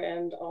Mapper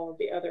and all of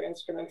the other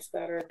instruments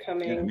that are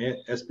coming. Yeah,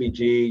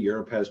 SBG,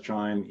 Europe has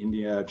CHIME,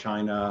 India,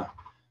 China.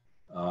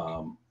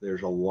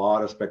 There's a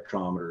lot of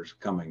spectrometers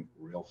coming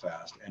real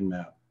fast.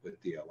 NMAP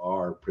with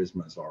DLR,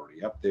 Prisma is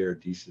already up there,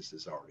 DSIS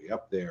is already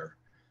up there,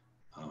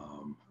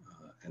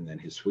 and then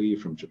Hisui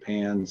from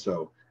Japan.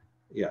 So,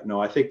 yeah, no,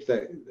 I think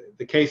that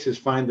the case is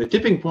fine. The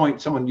tipping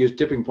point, someone used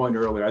tipping point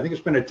earlier. I think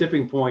it's been a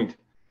tipping point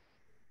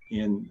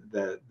in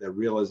the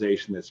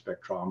realization that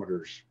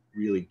spectrometers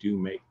really do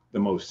make the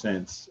most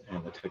sense,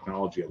 and the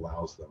technology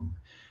allows them.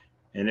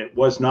 And it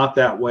was not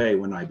that way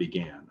when I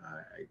began.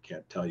 I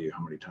can't tell you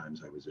how many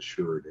times I was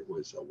assured it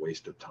was a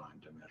waste of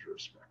time to measure a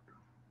spectrum.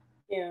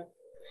 Yeah.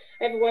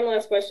 I have one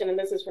last question, and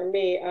this is for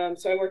me.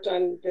 So I worked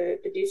on the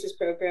DSIS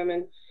program,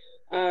 and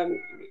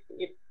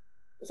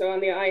so on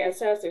the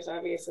ISS, there's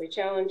obviously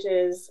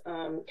challenges.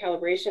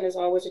 Calibration is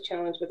always a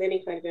challenge with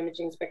any kind of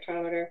imaging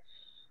spectrometer.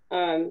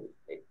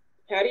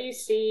 how do you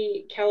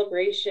see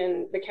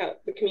calibration,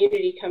 the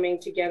community coming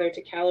together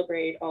to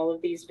calibrate all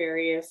of these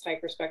various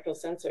hyperspectral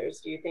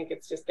sensors? Do you think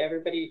it's just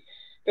everybody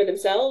for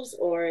themselves,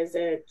 or is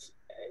it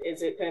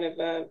kind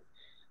of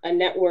a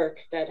network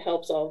that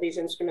helps all these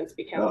instruments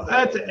be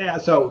calibrated? Well,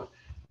 so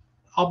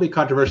I'll be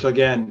controversial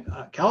again.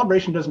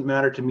 Calibration doesn't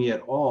matter to me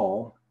at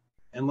all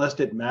unless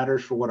it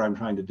matters for what I'm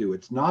trying to do.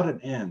 It's not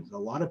an end. A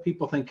lot of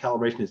people think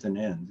calibration is an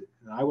end,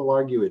 and I will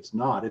argue it's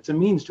not. It's a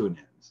means to an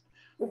end.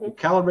 You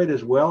calibrate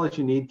as well as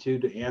you need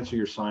to answer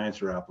your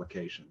science or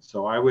application.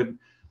 So I would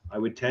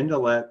tend to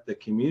let the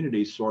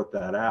community sort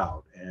that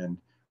out. And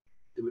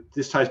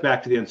this ties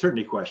back to the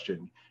uncertainty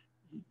question.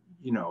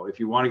 You know, if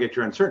you want to get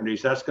your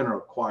uncertainties, that's going to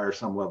require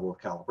some level of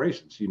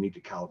calibration. So you need to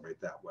calibrate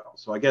that well.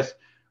 So I guess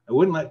I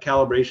wouldn't let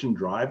calibration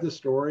drive the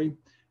story.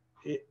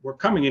 We're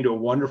coming into a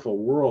wonderful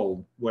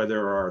world where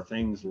there are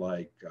things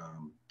like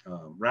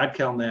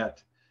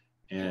RadCalNet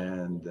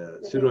and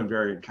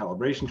pseudo-invariant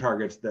calibration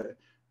targets that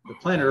the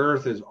planet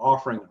Earth is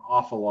offering an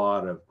awful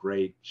lot of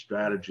great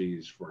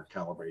strategies for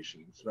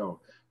calibration. So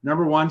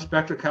number one,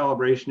 spectral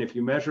calibration. If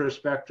you measure a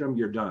spectrum,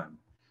 you're done.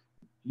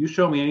 You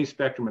show me any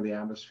spectrum of the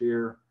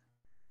atmosphere,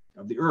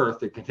 of the Earth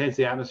that contains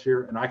the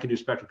atmosphere, and I can do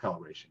spectral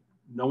calibration.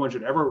 No one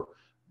should ever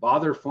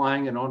bother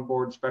flying an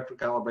onboard spectral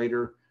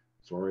calibrator,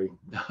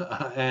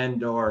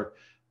 and or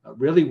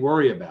really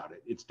worry about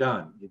it. It's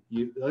done.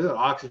 You look at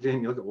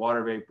oxygen, you look at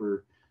water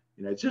vapor,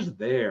 you know, it's just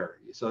there.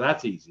 So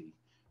that's easy.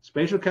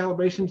 Spatial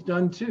calibration is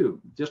done too.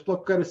 Just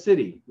look at a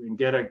city and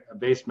get a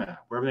base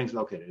map where everything's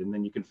located, and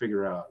then you can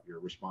figure out your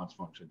response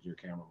functions, your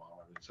camera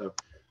model. So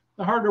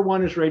the harder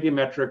one is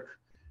radiometric.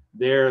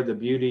 There, the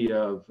beauty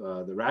of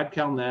the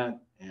RadCalNet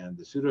and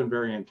the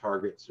pseudo-invariant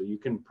target. So you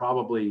can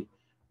probably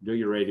do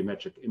your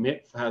radiometric.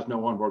 Emit has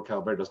no onboard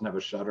calibrator, doesn't have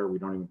a shutter. We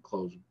don't even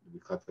close, we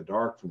collect the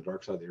dark from the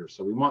dark side of the Earth.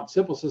 So we want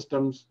simple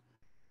systems.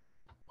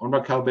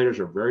 Onboard calibrators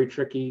are very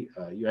tricky.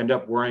 You end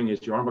up worrying,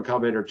 is your onboard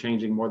calibrator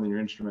changing more than your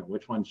instrument?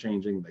 Which one's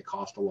changing? They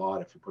cost a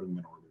lot if you put them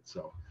in orbit.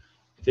 So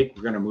I think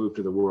we're going to move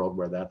to the world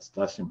where that's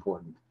less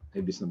important.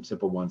 Maybe some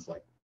simple ones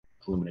like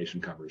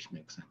illumination covers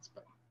make sense.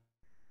 But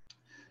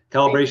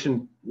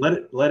calibration,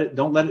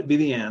 don't let it be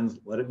the ends,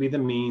 let it be the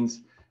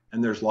means.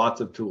 And there's lots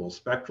of tools.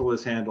 Spectral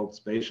is handled,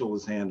 spatial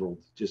is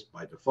handled just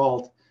by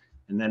default.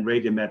 And then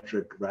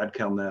radiometric,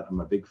 RadCalNet. I'm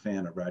a big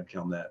fan of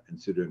RadCalNet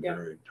and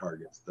pseudo-invariant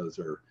targets. Those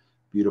are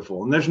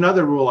beautiful. And there's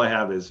another rule I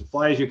have is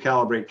fly as you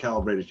calibrate,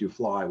 calibrate as you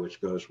fly, which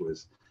goes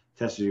with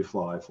test as you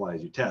fly, fly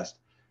as you test.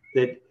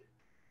 That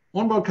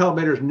onboard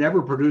calibrators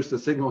never produce the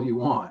signal you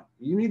want.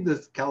 You need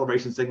this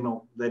calibration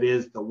signal that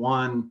is the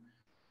one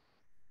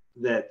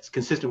that's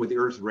consistent with the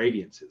Earth's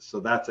radiances. So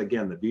that's,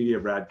 again, the beauty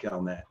of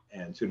RadCalNet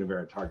and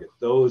pseudo-invariant target.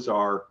 Those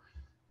are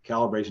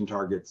calibration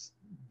targets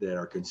that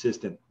are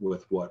consistent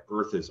with what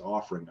Earth is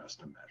offering us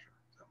to measure.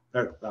 So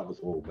that was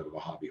a little bit of a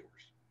hobby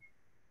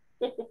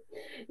horse.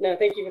 No,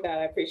 thank you for that.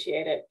 I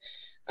appreciate it.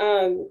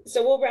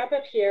 So we'll wrap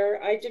up here.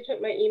 I did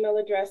put my email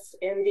address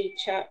in the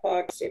chat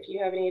box if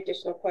you have any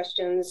additional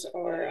questions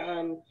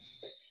or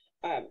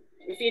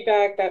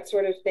feedback, that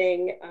sort of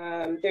thing.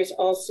 There's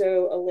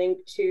also a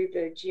link to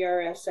the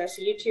GRSS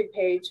YouTube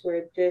page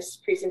where this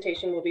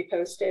presentation will be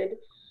posted.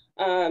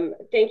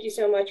 Thank you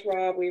so much,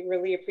 Rob. We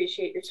really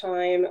appreciate your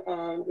time.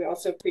 We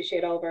also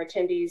appreciate all of our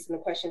attendees and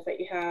the questions that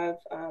you have.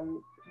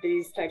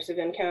 These types of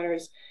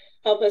encounters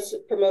help us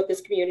promote this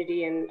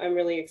community, and I'm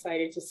really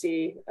excited to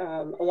see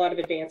a lot of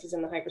advances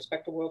in the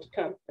hyperspectral world to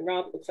come. And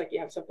Rob, it looks like you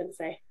have something to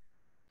say.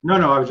 No,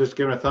 I was just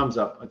giving a thumbs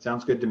up. It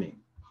sounds good to me.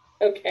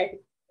 Okay,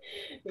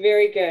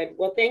 very good.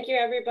 Well, thank you,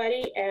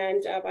 everybody,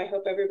 and I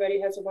hope everybody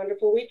has a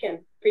wonderful weekend.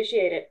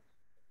 Appreciate it.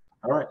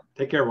 All right,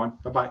 take care, everyone.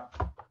 Bye-bye.